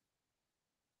predictions.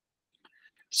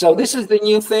 So this is the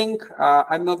new thing.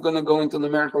 I'm not going to go into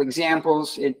numerical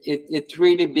examples. It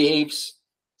really behaves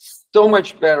so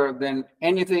much better than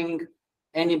anything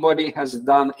anybody has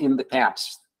done in the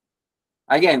past.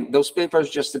 Again, those papers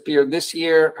just appeared this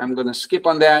year. I'm going to skip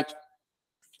on that.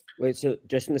 Wait, so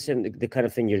just understand the kind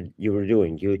of thing you were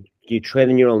doing. You train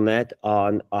a neural net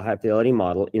on a high fidelity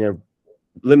model in a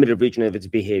limited region of its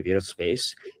behavioral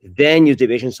space, then use the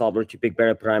Bayesian solver to pick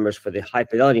better parameters for the high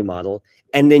fidelity model,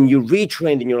 and then you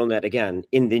retrain the neural net again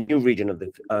in the new region of the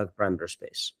parameter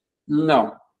space.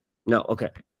 No. No, okay.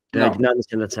 Then No. I did not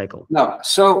understand that cycle. No.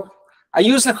 So I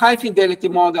use a high fidelity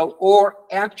model or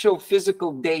actual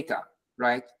physical data,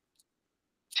 right,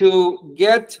 to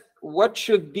get what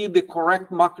should be the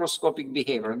correct macroscopic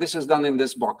behavior. This is done in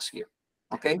this box here,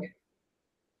 okay?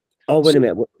 Oh, wait a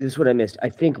minute. This is what I missed. I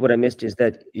think what I missed is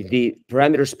that the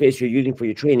parameter space you're using for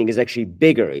your training is actually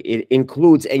bigger. It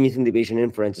includes anything the Bayesian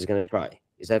inference is going to try.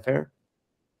 Is that fair?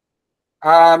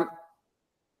 The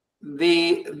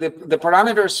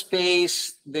parameter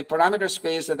space that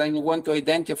I want to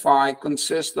identify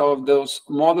consists of those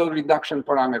model reduction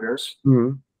parameters.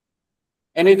 Mm-hmm.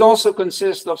 And it also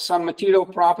consists of some material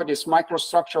properties,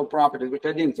 microstructural properties, which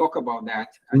I didn't talk about that.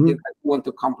 Mm-hmm. I didn't want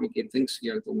to complicate things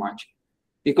here too much,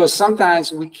 because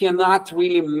sometimes we cannot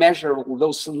really measure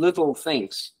those little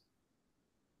things.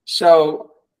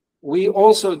 So we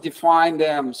also define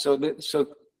them. So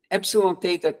epsilon,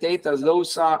 theta,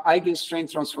 those are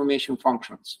eigenstring transformation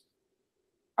functions.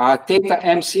 Theta,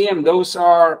 MCM, those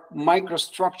are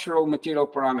microstructural material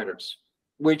parameters,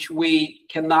 which we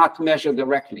cannot measure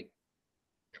directly.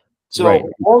 So right.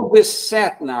 All this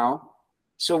set now,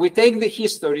 so we take the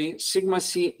history, sigma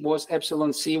c was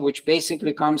epsilon c, which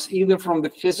basically comes either from the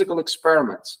physical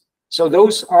experiments. So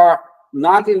those are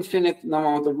not infinite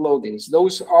amount of loadings.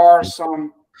 Those are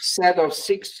some set of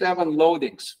 6, 7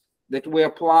 loadings that we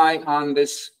apply on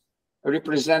this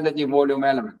representative volume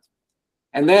element.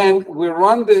 And then we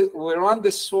run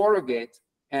the surrogate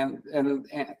and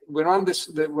we run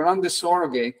the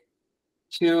surrogate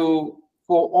for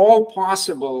all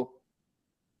possible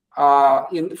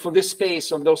for this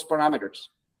space of those parameters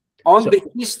on the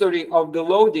history of the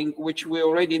loading, which we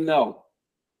already know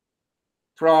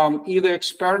from either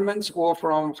experiments or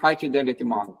from high fidelity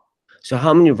model. So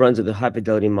how many runs of the high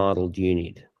fidelity model do you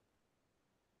need?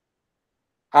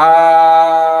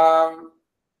 High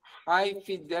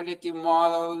fidelity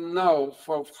model, no.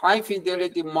 For high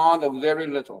fidelity model, very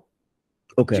little.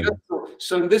 Okay.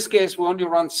 So in this case, we only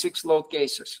run 6 load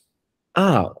cases.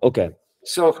 Ah, okay.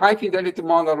 So high fidelity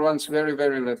model runs very,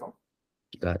 very little.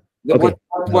 Got it. Okay.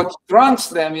 What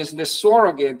runs them is the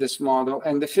surrogate, this model,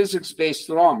 and the physics-based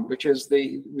ROM, which is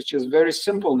very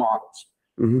simple models.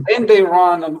 Mm-hmm. Then they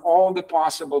run on all the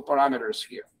possible parameters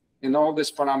here in all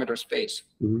this parameter space.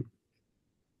 Mm-hmm.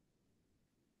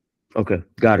 Okay,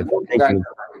 got it. Thank you.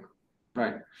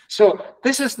 Right. So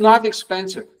this is not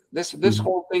expensive. This Mm-hmm.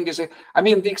 whole thing is I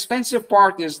mean, the expensive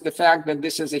part is the fact that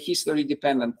this is a history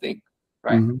dependent thing,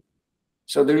 right? Mm-hmm.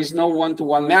 So there is no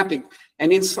one-to-one mapping,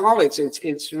 and in solids,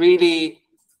 it's really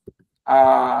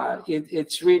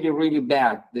it's really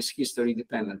bad, this history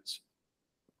dependence.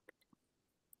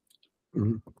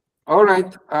 Mm-hmm. All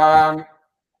right.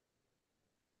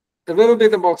 A little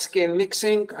bit about scale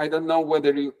mixing. I don't know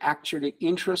whether you're actually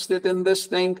interested in this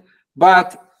thing,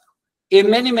 but in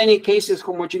many cases,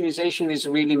 homogenization is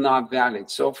really not valid.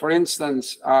 So for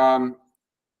instance,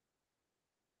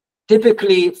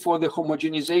 typically for the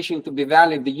homogenization to be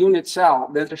valid, the unit cell,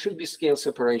 there should be scale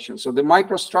separation. So the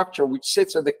microstructure which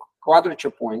sits at the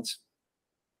quadrature points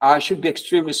should be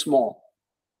extremely small.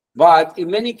 But in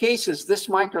many cases, this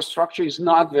microstructure is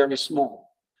not very small.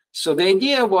 So the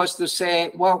idea was to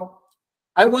say, well,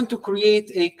 I want to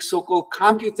create a so-called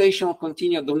computational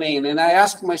continuous domain. And I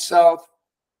asked myself,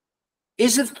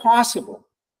 is it possible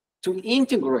to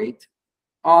integrate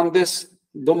on this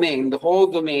domain, the whole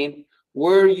domain,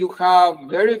 where you have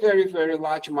very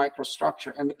large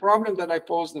microstructure? And the problem that I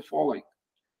posed the following: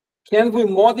 can we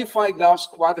modify Gauss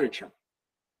quadrature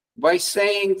by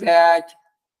saying that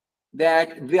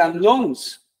the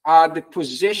unknowns are the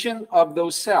position of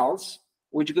those cells,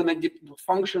 which are going to be a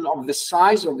function of the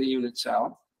size of the unit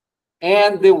cell,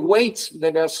 and the weights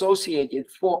that are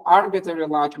associated for arbitrary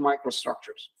large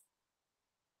microstructures?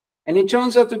 And it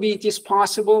turns out to be it is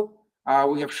possible.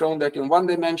 We have shown that in one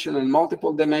dimension and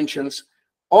multiple dimensions.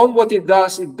 All what it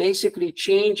does, it basically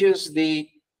changes the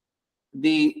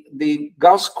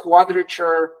Gauss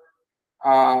quadrature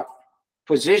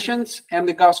positions and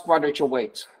the Gauss quadrature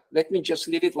weights. Let me just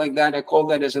leave it like that. I call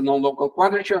that as a non-local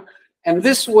quadrature. And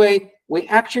this way, we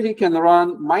actually can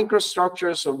run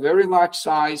microstructures of very large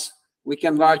size. We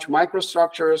can large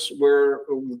microstructures where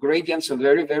gradients are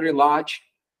very large.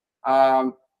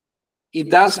 It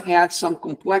does add some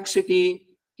complexity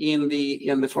in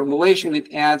the formulation.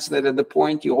 It adds that at the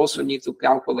point you also need to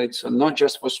calculate, so not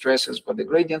just for stresses, but the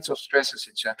gradients of stresses,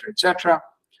 etc., etc.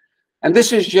 And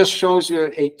this is just shows you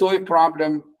a toy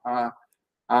problem.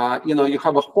 You know, you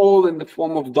have a hole in the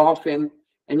form of dolphin,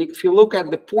 and if you look at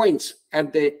the points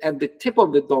at the tip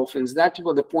of the dolphins, that's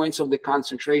what the points of the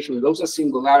concentration. Those are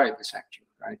singularities, actually,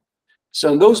 right?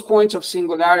 So those points of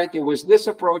singularity, with this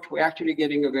approach, we're actually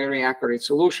getting a very accurate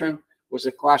solution. With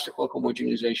a classical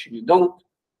homogenization, you don't.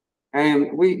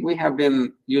 And we have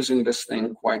been using this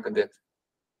thing quite a bit.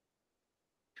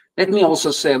 Let me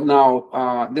also say now,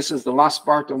 this is the last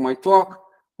part of my talk,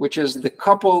 which is the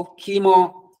coupled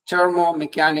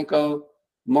chemo-thermo-mechanical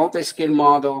multi-scale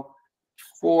model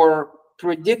for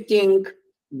predicting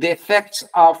the effects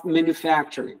of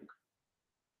manufacturing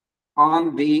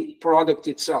on the product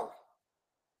itself.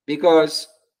 Because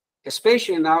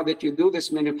especially now that you do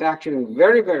this manufacturing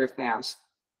very fast,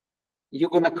 you're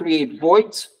going to create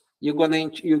voids, you're going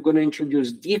to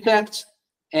introduce defects,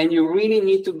 and you really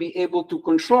need to be able to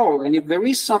control. And if there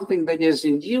is something that is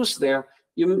induced there,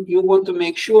 you want to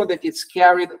make sure that it's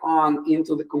carried on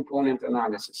into the component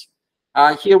analysis.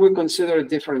 Here we consider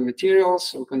different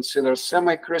materials. We consider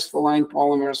semi-crystalline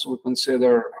polymers. We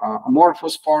consider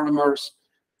amorphous polymers.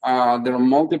 There are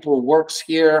multiple works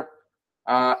here.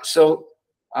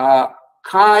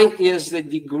 Chi is the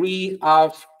degree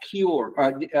of cure,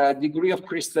 degree of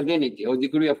crystallinity, or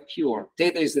degree of cure.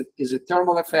 Theta is a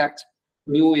thermal effect.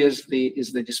 Mu is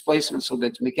the displacement, so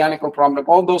that's mechanical problem.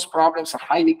 All those problems are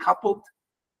highly coupled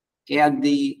at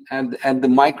the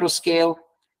micro scale,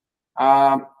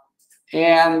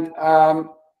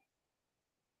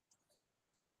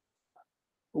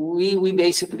 we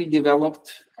basically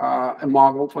developed a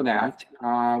model for that.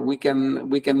 We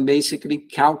can basically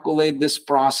calculate this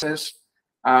process.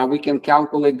 We can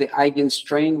calculate the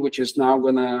eigenstrain, which is now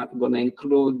gonna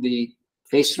include the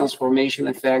phase transformation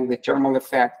effect, the thermal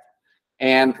effect,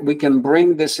 and we can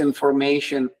bring this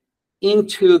information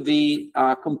into the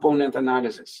component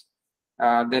analysis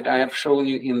that I have shown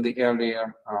you in the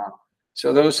earlier.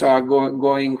 So those are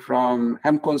going from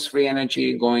Helmholtz free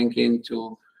energy, going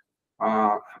into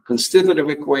constitutive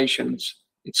equations,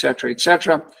 etc.,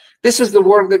 etc. This is the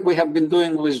work that we have been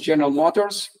doing with General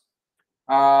Motors.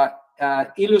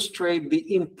 Illustrate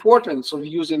the importance of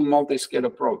using multi-scale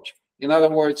approach. In other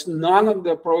words, none of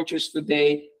the approaches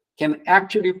today can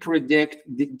actually predict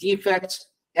the defects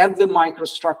at the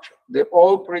microstructure. They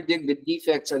all predict the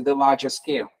defects at the larger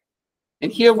scale.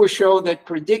 And here we show that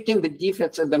predicting the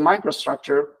defects at the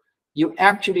microstructure, you're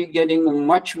actually getting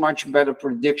much better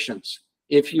predictions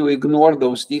if you ignore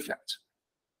those defects.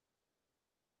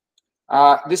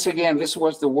 This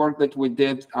was the work that we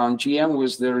did on GM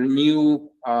with their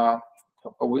new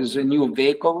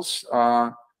vehicles.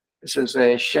 This is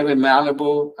a Chevy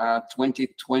Malibu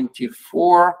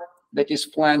 2024 that is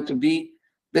planned to be.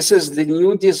 This is the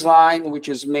new design, which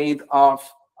is made of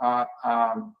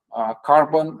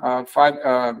carbon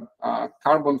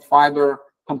fiber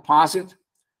composite,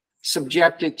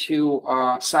 subjected to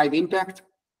side impact.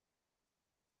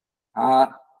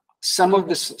 Some of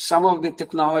the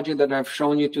technology that I've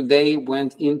shown you today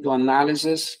went into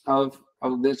analysis of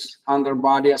this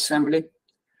underbody assembly.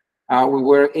 We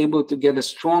were able to get a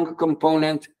stronger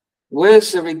component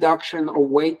with a reduction of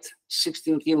weight,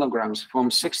 16 kilograms from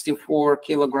 64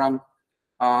 kilogram,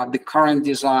 the current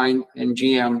design in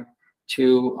GM,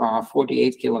 to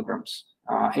 48 kilograms.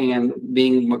 And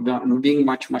being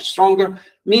much stronger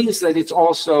means that it's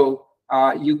also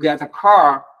you get a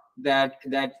car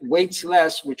that weighs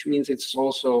less, which means it's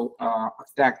also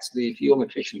affects the fuel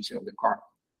efficiency of the car.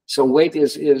 So weight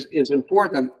is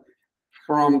important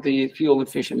from the fuel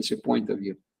efficiency point of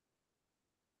view.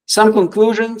 Some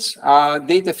conclusions: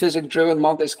 data-physic driven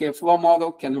multi-scale flow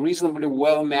model can reasonably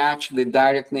well match the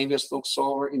direct Navier-Stokes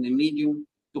solver in a medium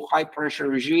to high pressure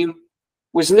regime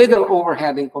with little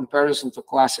overhead in comparison to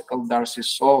classical Darcy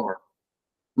solver.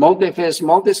 Multi-phase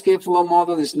multi-scale flow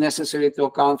model is necessary to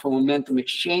account for momentum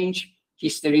exchange,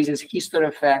 hysteresis, hyster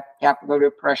effect,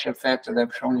 capillary pressure effect that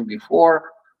I've shown you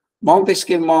before.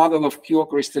 Multi-scale model of pure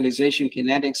crystallization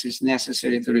kinetics is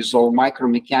necessary to resolve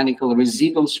micromechanical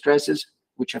residual stresses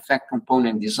which affect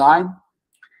component design.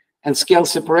 And scale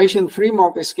separation-free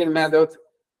multi-scale method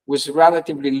with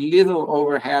relatively little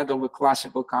overhead over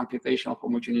classical computational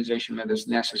homogenization methods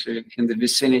necessary in the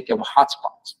vicinity of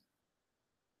hotspots.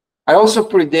 I also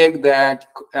predict that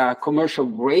commercial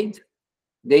grade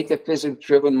data-physics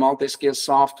driven multi-scale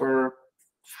software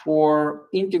for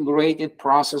integrated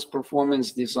process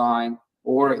performance design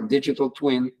or digital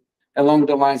twin along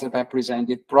the lines that I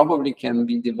presented probably can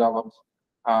be developed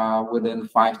within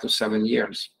 5 to 7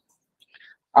 years.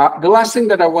 The last thing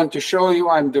that I want to show you,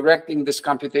 I'm directing this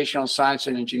Computational Science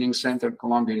and Engineering Center at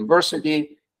Columbia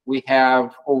University. We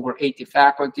have over 80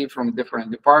 faculty from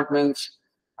different departments,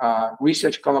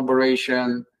 research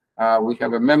collaboration, we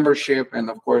have a membership, and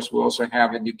of course we also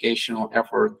have educational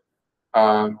effort.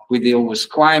 We deal with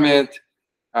climate,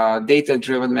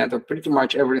 data-driven method, pretty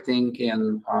much everything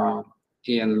in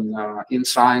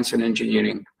science and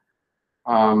engineering.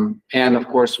 And of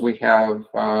course we have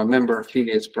a member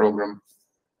affiliates program.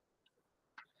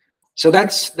 So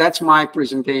that's my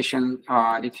presentation.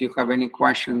 If you have any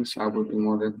questions, I would be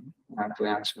more than happy to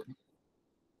answer.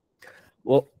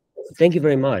 Well, thank you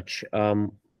very much.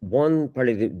 One part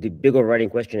of the big overriding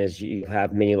question is you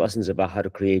have many lessons about how to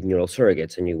create neural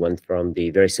surrogates, and you went from the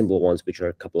very simple ones, which are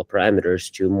a couple of parameters,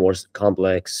 to more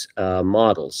complex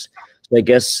models. So I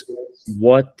guess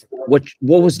what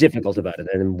was difficult about it,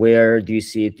 and where do you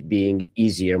see it being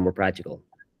easier, more practical?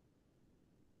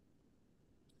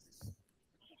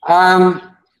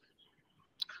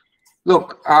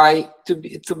 Look,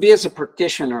 to be as a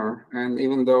practitioner, and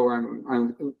even though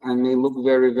I may look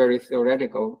very, very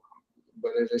theoretical,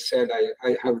 but as I said,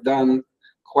 I have done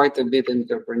quite a bit in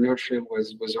entrepreneurship,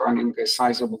 was running a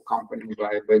sizable company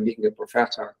by being a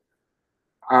professor.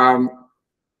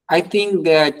 I think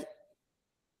that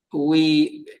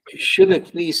we should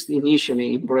at least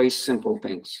initially embrace simple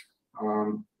things.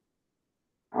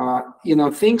 You know,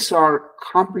 things are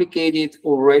complicated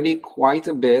already quite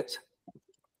a bit.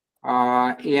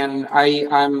 And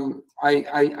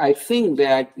I think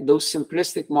that those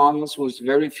simplistic models with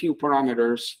very few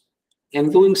parameters and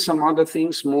doing some other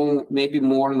things maybe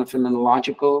more on a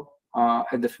phenomenological,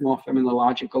 at the more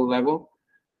phenomenological level,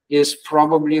 is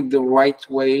probably the right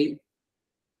way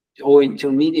or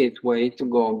intermediate way to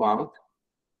go about.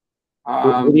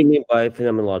 What do you mean by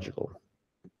phenomenological?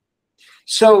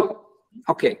 So,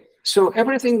 okay, so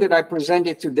everything that I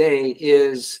presented today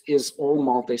is all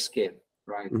multi-scale.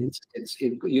 Right.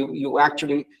 Mm-hmm. You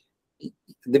actually,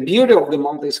 the beauty of the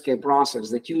multi-scale process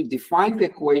that you define the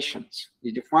equations,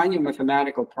 you define your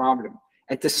mathematical problem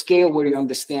at the scale where you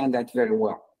understand that very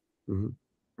well. Mm-hmm.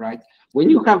 Right. When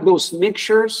you have those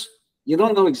mixtures, you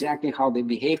don't know exactly how they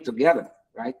behave together,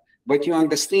 right? But you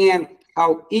understand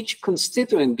how each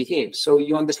constituent behaves. So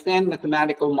you understand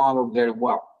mathematical model very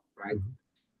well, right? Mm-hmm.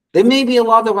 There may be a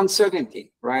lot of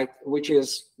uncertainty, right? Which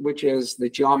is the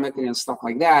geometry and stuff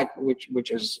like that,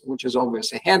 which is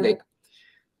always a headache.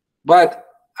 But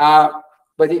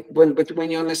when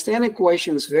you understand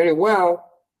equations very well,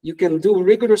 you can do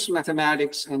rigorous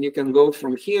mathematics, and you can go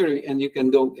from here, and you can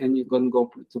go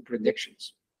to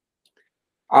predictions.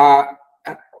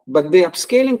 But the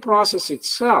upscaling process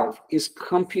itself is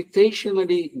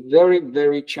computationally very,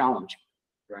 very challenging,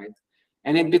 right?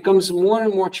 And it becomes more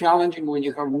and more challenging when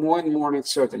you have more and more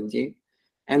uncertainty,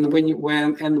 and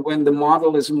when the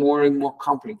model is more and more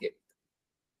complicated,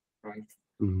 right?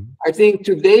 I think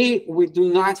today we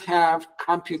do not have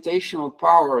computational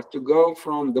power to go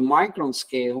from the micron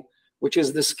scale, which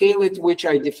is the scale at which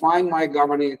I define my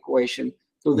governing equation,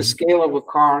 to the scale of a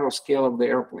car or scale of the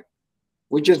airplane.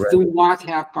 We just do not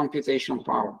have computational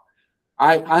power.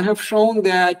 I have shown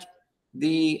that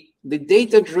the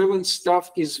data-driven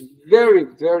stuff is very,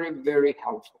 very, very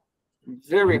helpful,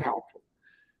 very helpful.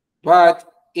 But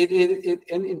and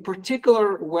in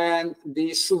particular, when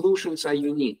the solutions are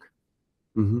unique,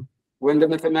 when the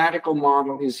mathematical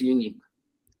model is unique.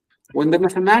 When the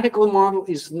mathematical model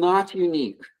is not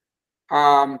unique,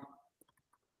 the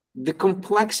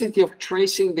complexity of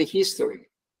tracing the history,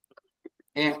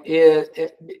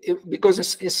 because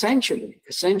it's essentially,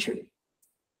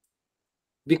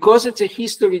 because it's a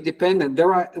history dependent,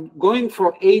 there are, going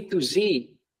from A to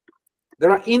Z,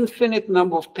 there are infinite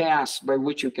number of paths by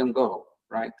which you can go,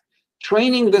 right?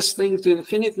 Training this thing to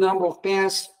infinite number of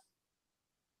paths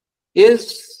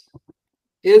is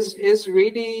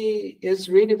really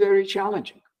very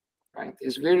challenging, right?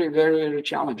 It's very, very, very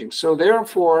challenging. So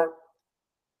therefore,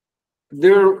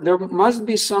 there must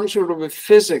be some sort of a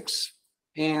physics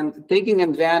and taking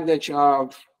advantage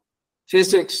of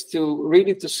physics to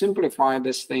really to simplify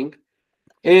this thing.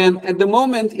 And at the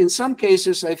moment, in some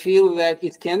cases, I feel that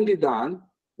it can be done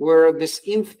where this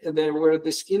impact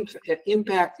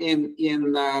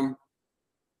in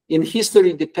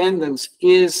history dependence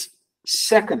is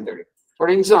secondary. For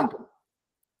example,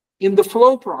 in the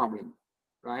flow problem,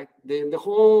 right? The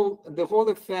whole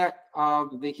effect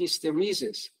of the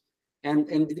hysteresis and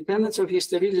the dependence of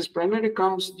hysteresis primarily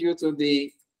comes due to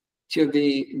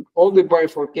all the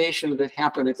bifurcation that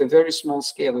happened at a very small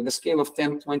scale, at the scale of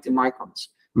 10, 20 microns.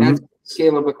 That's the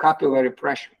scale of a capillary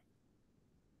pressure.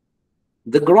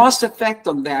 The gross effect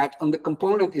on that on the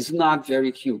component is not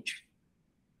very huge,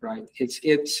 right?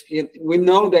 We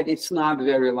know that it's not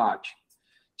very large.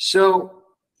 So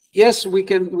yes, we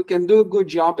can do a good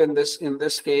job in this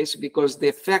case because the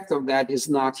effect of that is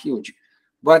not huge.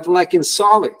 But like in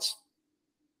solids,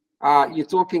 you're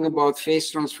talking about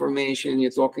phase transformation, you're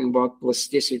talking about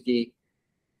plasticity,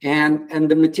 and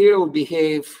the material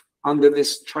behave under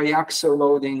this triaxial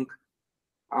loading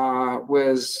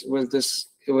was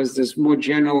this more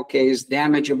general case,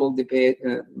 damageable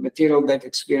material that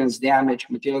experienced damage,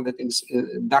 material that is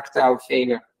ductile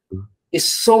failure,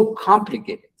 is so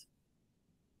complicated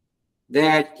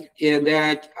that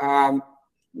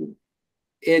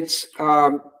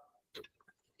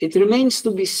it remains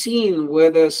to be seen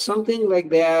whether something like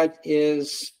that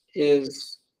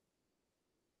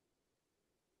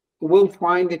will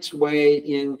find its way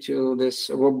into this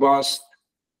robust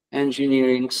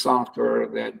engineering software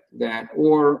that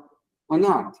or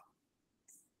not.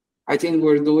 I think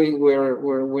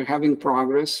we're having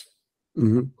progress,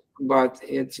 but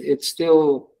it's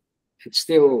still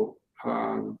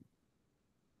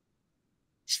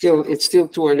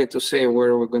too early to say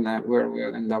where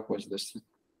we'll end up with this thing.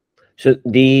 So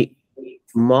the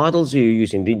models you're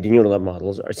using, the neural net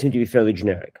models, seem to be fairly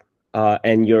generic,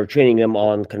 and you're training them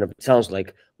on kind of, it sounds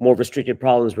like, more restricted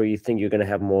problems where you think you're going to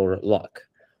have more luck.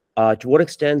 To what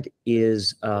extent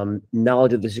is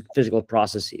knowledge of the physical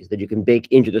processes that you can bake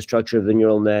into the structure of the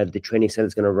neural net, the training set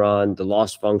it's going to run, the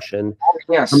loss function?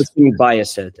 Yes. How much can you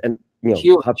bias it? And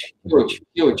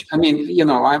huge. I mean,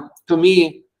 to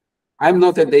me, I'm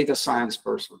not a data science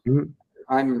person.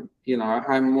 I'm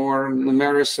more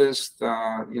numericist,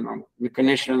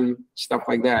 mechanician, stuff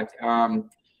like that.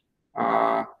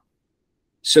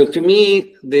 So to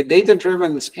me, the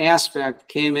data-driven aspect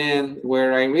came in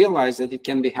where I realized that it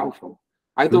can be helpful.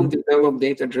 I don't develop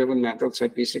data-driven methods. I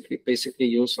basically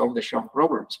use off-the-shelf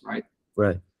programs, right?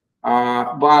 Right.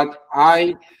 But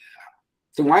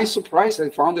to my surprise, I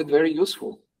found it very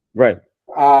useful. Right.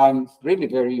 Really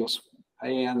very useful.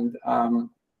 And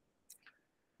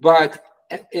but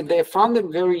they found it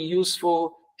very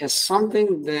useful as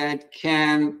something that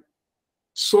can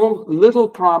solve little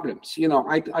problems.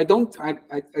 I do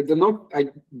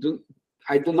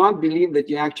not believe that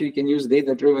you actually can use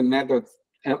data-driven methods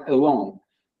alone,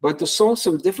 but to solve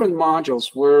some different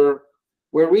modules where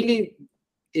really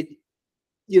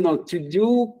to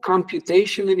do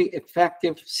computationally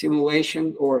effective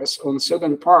simulation or on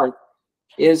certain part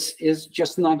is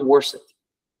just not worth it.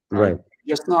 Right?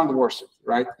 Just not worth it,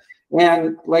 right?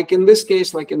 And like in this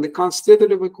case, like in the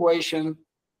constitutive equation,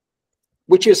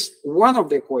 which is one of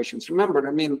the equations. Remember,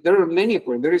 I mean, there are many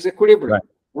equations. There is equilibrium.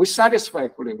 We satisfy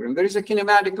equilibrium. There is a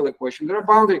kinematical equation. There are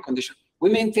boundary conditions. We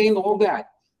maintain all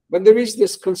that. But there is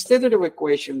this constitutive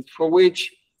equation for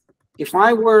which, if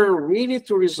I were really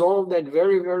to resolve that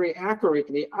very, very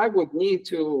accurately, I would need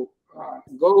to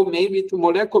go maybe to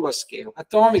molecular scale,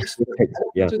 atomic scale. I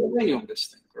don't want to do any of this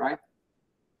thing, right?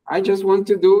 I just want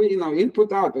to do, you know,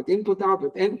 input, output,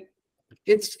 and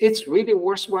it's really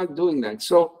worthwhile doing that.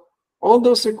 So all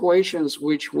those equations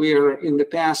which we're in the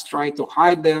past trying to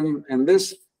hide them and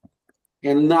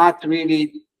not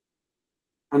really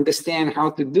understand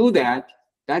how to do that,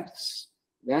 that's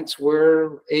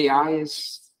where AI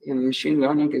is in machine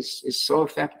learning is so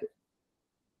effective.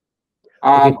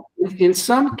 In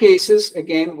some cases,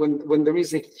 again, when there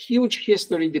is a huge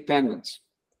history dependence,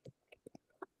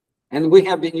 and we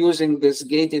have been using this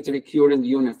gated recurrent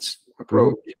units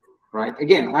approach, right?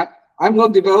 Again, I'm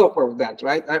not developer of that,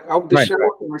 right? I'll be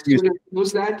sure my students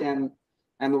use that, and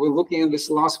we're looking at this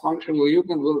loss function where you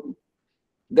can,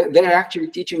 they're actually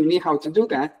teaching me how to do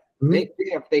that. They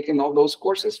have taken all those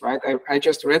courses, right? I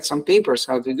just read some papers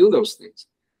how to do those things.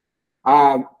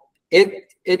 It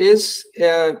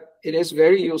is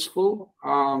very useful,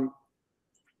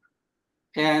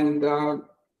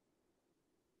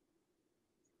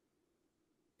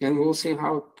 and we'll see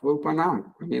how it will pan out.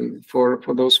 I mean, for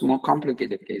those more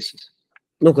complicated cases.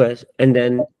 Okay, and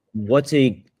then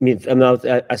I mean, I'm not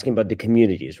asking about the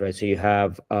communities, right? So you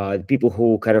have people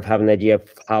who kind of have an idea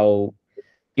of how,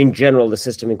 in general, the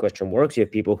system in question works. You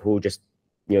have people who just,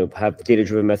 you know, have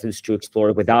data-driven methods to explore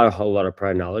it without a whole lot of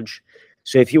prior knowledge.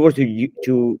 So if you were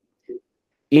to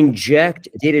inject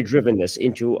data-drivenness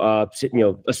into a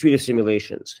suite of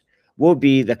simulations, what would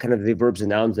be the kind of the verbs and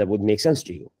nouns that would make sense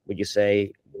to you? Would you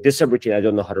say, this subroutine, I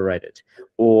don't know how to write it,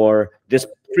 or this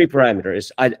pre-parameter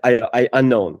is I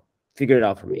unknown, figure it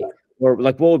out for me? Or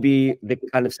like, what would be the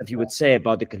kind of stuff you would say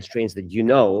about the constraints that you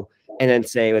know, and then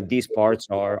say that these parts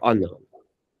are unknown?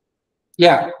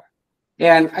 Yeah,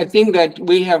 and I think that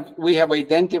we have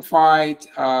identified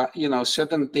you know,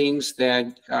 certain things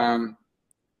that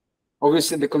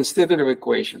obviously the constitutive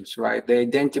equations, right? They're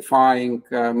identifying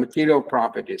material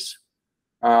properties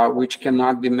which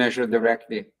cannot be measured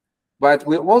directly. But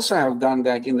we also have done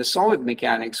that in the solid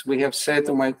mechanics. We have said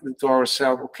to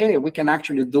ourselves, okay, we can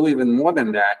actually do even more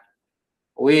than that.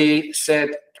 We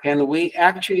said, can we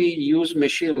actually use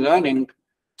machine learning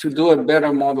to do a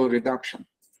better model reduction?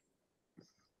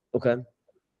 Okay.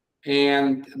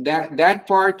 And that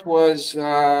part was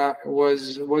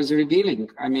revealing.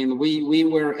 I mean, we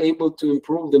were able to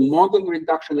improve the model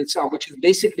reduction itself, which is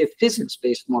basically a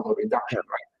physics-based model reduction,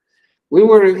 right? We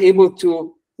were able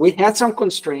to. We had some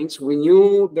constraints. We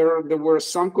knew there were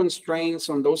some constraints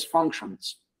on those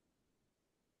functions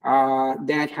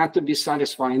that had to be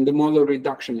satisfied in the model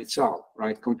reduction itself,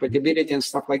 right? Compatibility and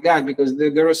stuff like that, because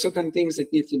there are certain things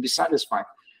that need to be satisfied.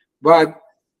 But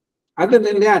other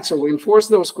than that, so we enforce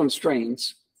those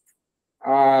constraints.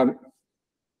 But,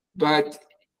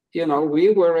 you know,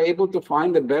 we were able to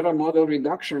find a better model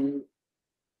reduction.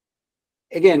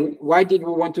 Again, why did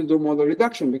we want to do model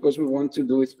reduction? Because we want to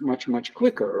do it much, much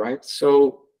quicker, right?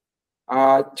 So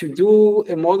to do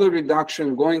a model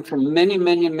reduction going from many,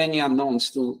 many, many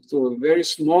unknowns to a very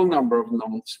small number of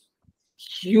knowns,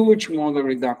 huge model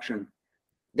reduction.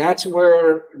 That's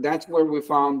where we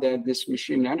found that this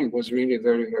machine learning was really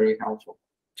very, very helpful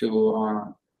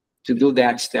to do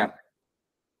that step.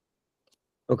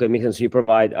 Okay, makes sense. So you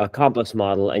provide a complex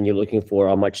model, and you're looking for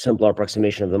a much simpler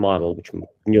approximation of the model, which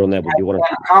neural net would be one of.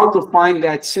 How to find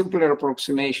that simpler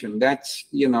approximation? That's,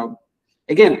 you know,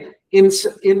 again, in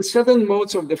certain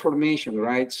modes of deformation,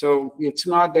 right? So it's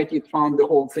not that you found the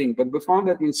whole thing, but we found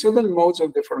that in certain modes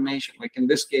of deformation, like in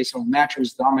this case of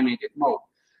matrix-dominated mode,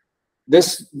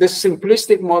 this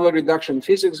simplistic model reduction,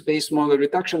 physics-based model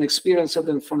reduction, experienced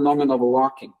certain phenomena of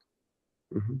locking,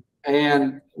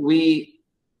 and we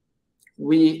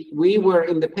were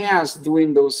in the past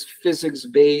doing those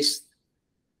physics-based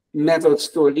methods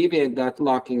to alleviate that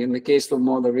locking in the case of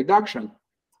model reduction.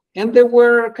 And they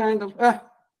were kind of,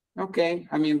 okay,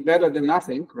 I mean, better than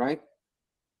nothing, right?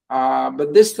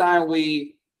 But this time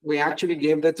we actually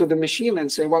gave that to the machine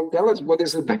and say, well, tell us what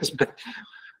is the best.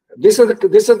 These are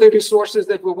the resources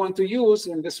that we want to use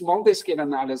in this multi-scale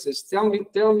analysis. Tell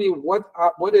me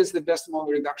what is the best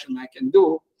model reduction I can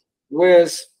do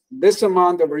with this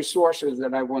amount of resources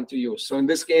that I want to use. So in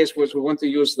this case, we want to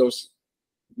use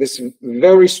this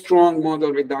very strong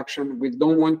model reduction. We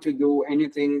don't want to do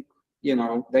anything, you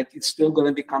know, that it's still going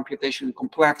to be computationally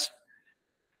complex.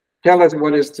 Tell us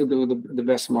what is to do the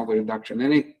best model reduction,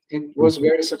 and it was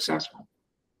very successful.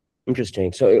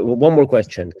 Interesting. So one more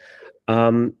question.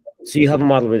 So you have a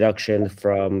model reduction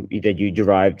from that you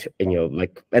derived, and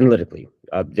like analytically,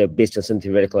 based on some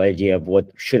theoretical idea of what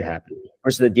should happen,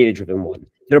 versus the data-driven one.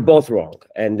 They're both wrong,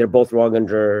 and they're both wrong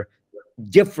under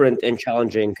different and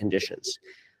challenging conditions.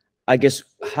 I guess,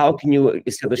 how can you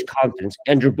establish confidence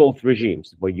under both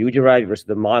regimes, where you derive versus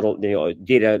the model,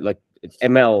 data like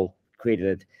ML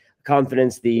created it,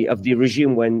 confidence of the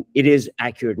regime when it is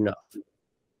accurate enough?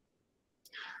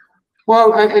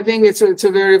 Well, I think it's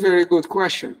a very, very good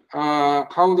question.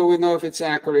 How do we know if it's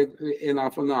accurate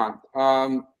enough or not?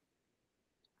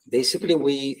 Basically,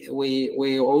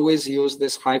 we always use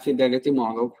this high fidelity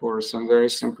model for some very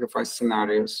simplified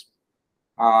scenarios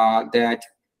that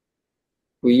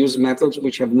we use methods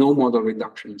which have no model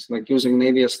reductions, like using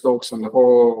Navier-Stokes on the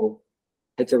whole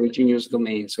heterogeneous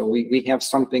domain. So we have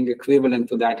something equivalent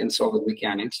to that in solid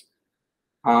mechanics.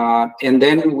 And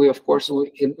then we, of course,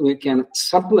 we can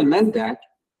supplement that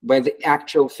by the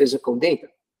actual physical data,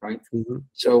 right? Mm-hmm.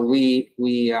 So we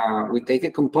take a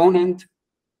component,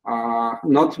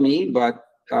 not me, but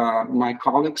my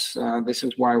colleagues. This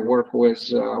is why I work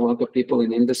with a lot of people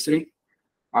in industry.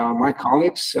 My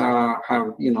colleagues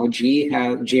have,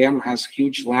 GM has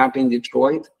huge lab in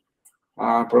Detroit.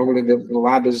 Probably the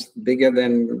lab is bigger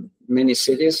than many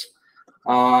cities.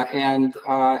 And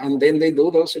then they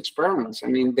do those experiments. I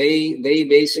mean, they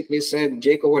basically said,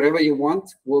 Jacob, whatever you want,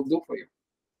 we'll do for you.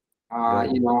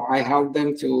 I help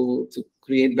them to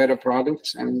create better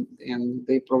products, and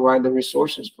they provide the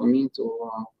resources for me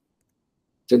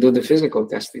to do the physical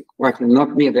testing. Well,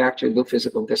 not me, they actually do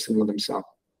physical testing with themselves.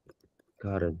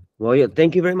 Got it. Well, yeah,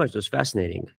 thank you very much. That was fascinating.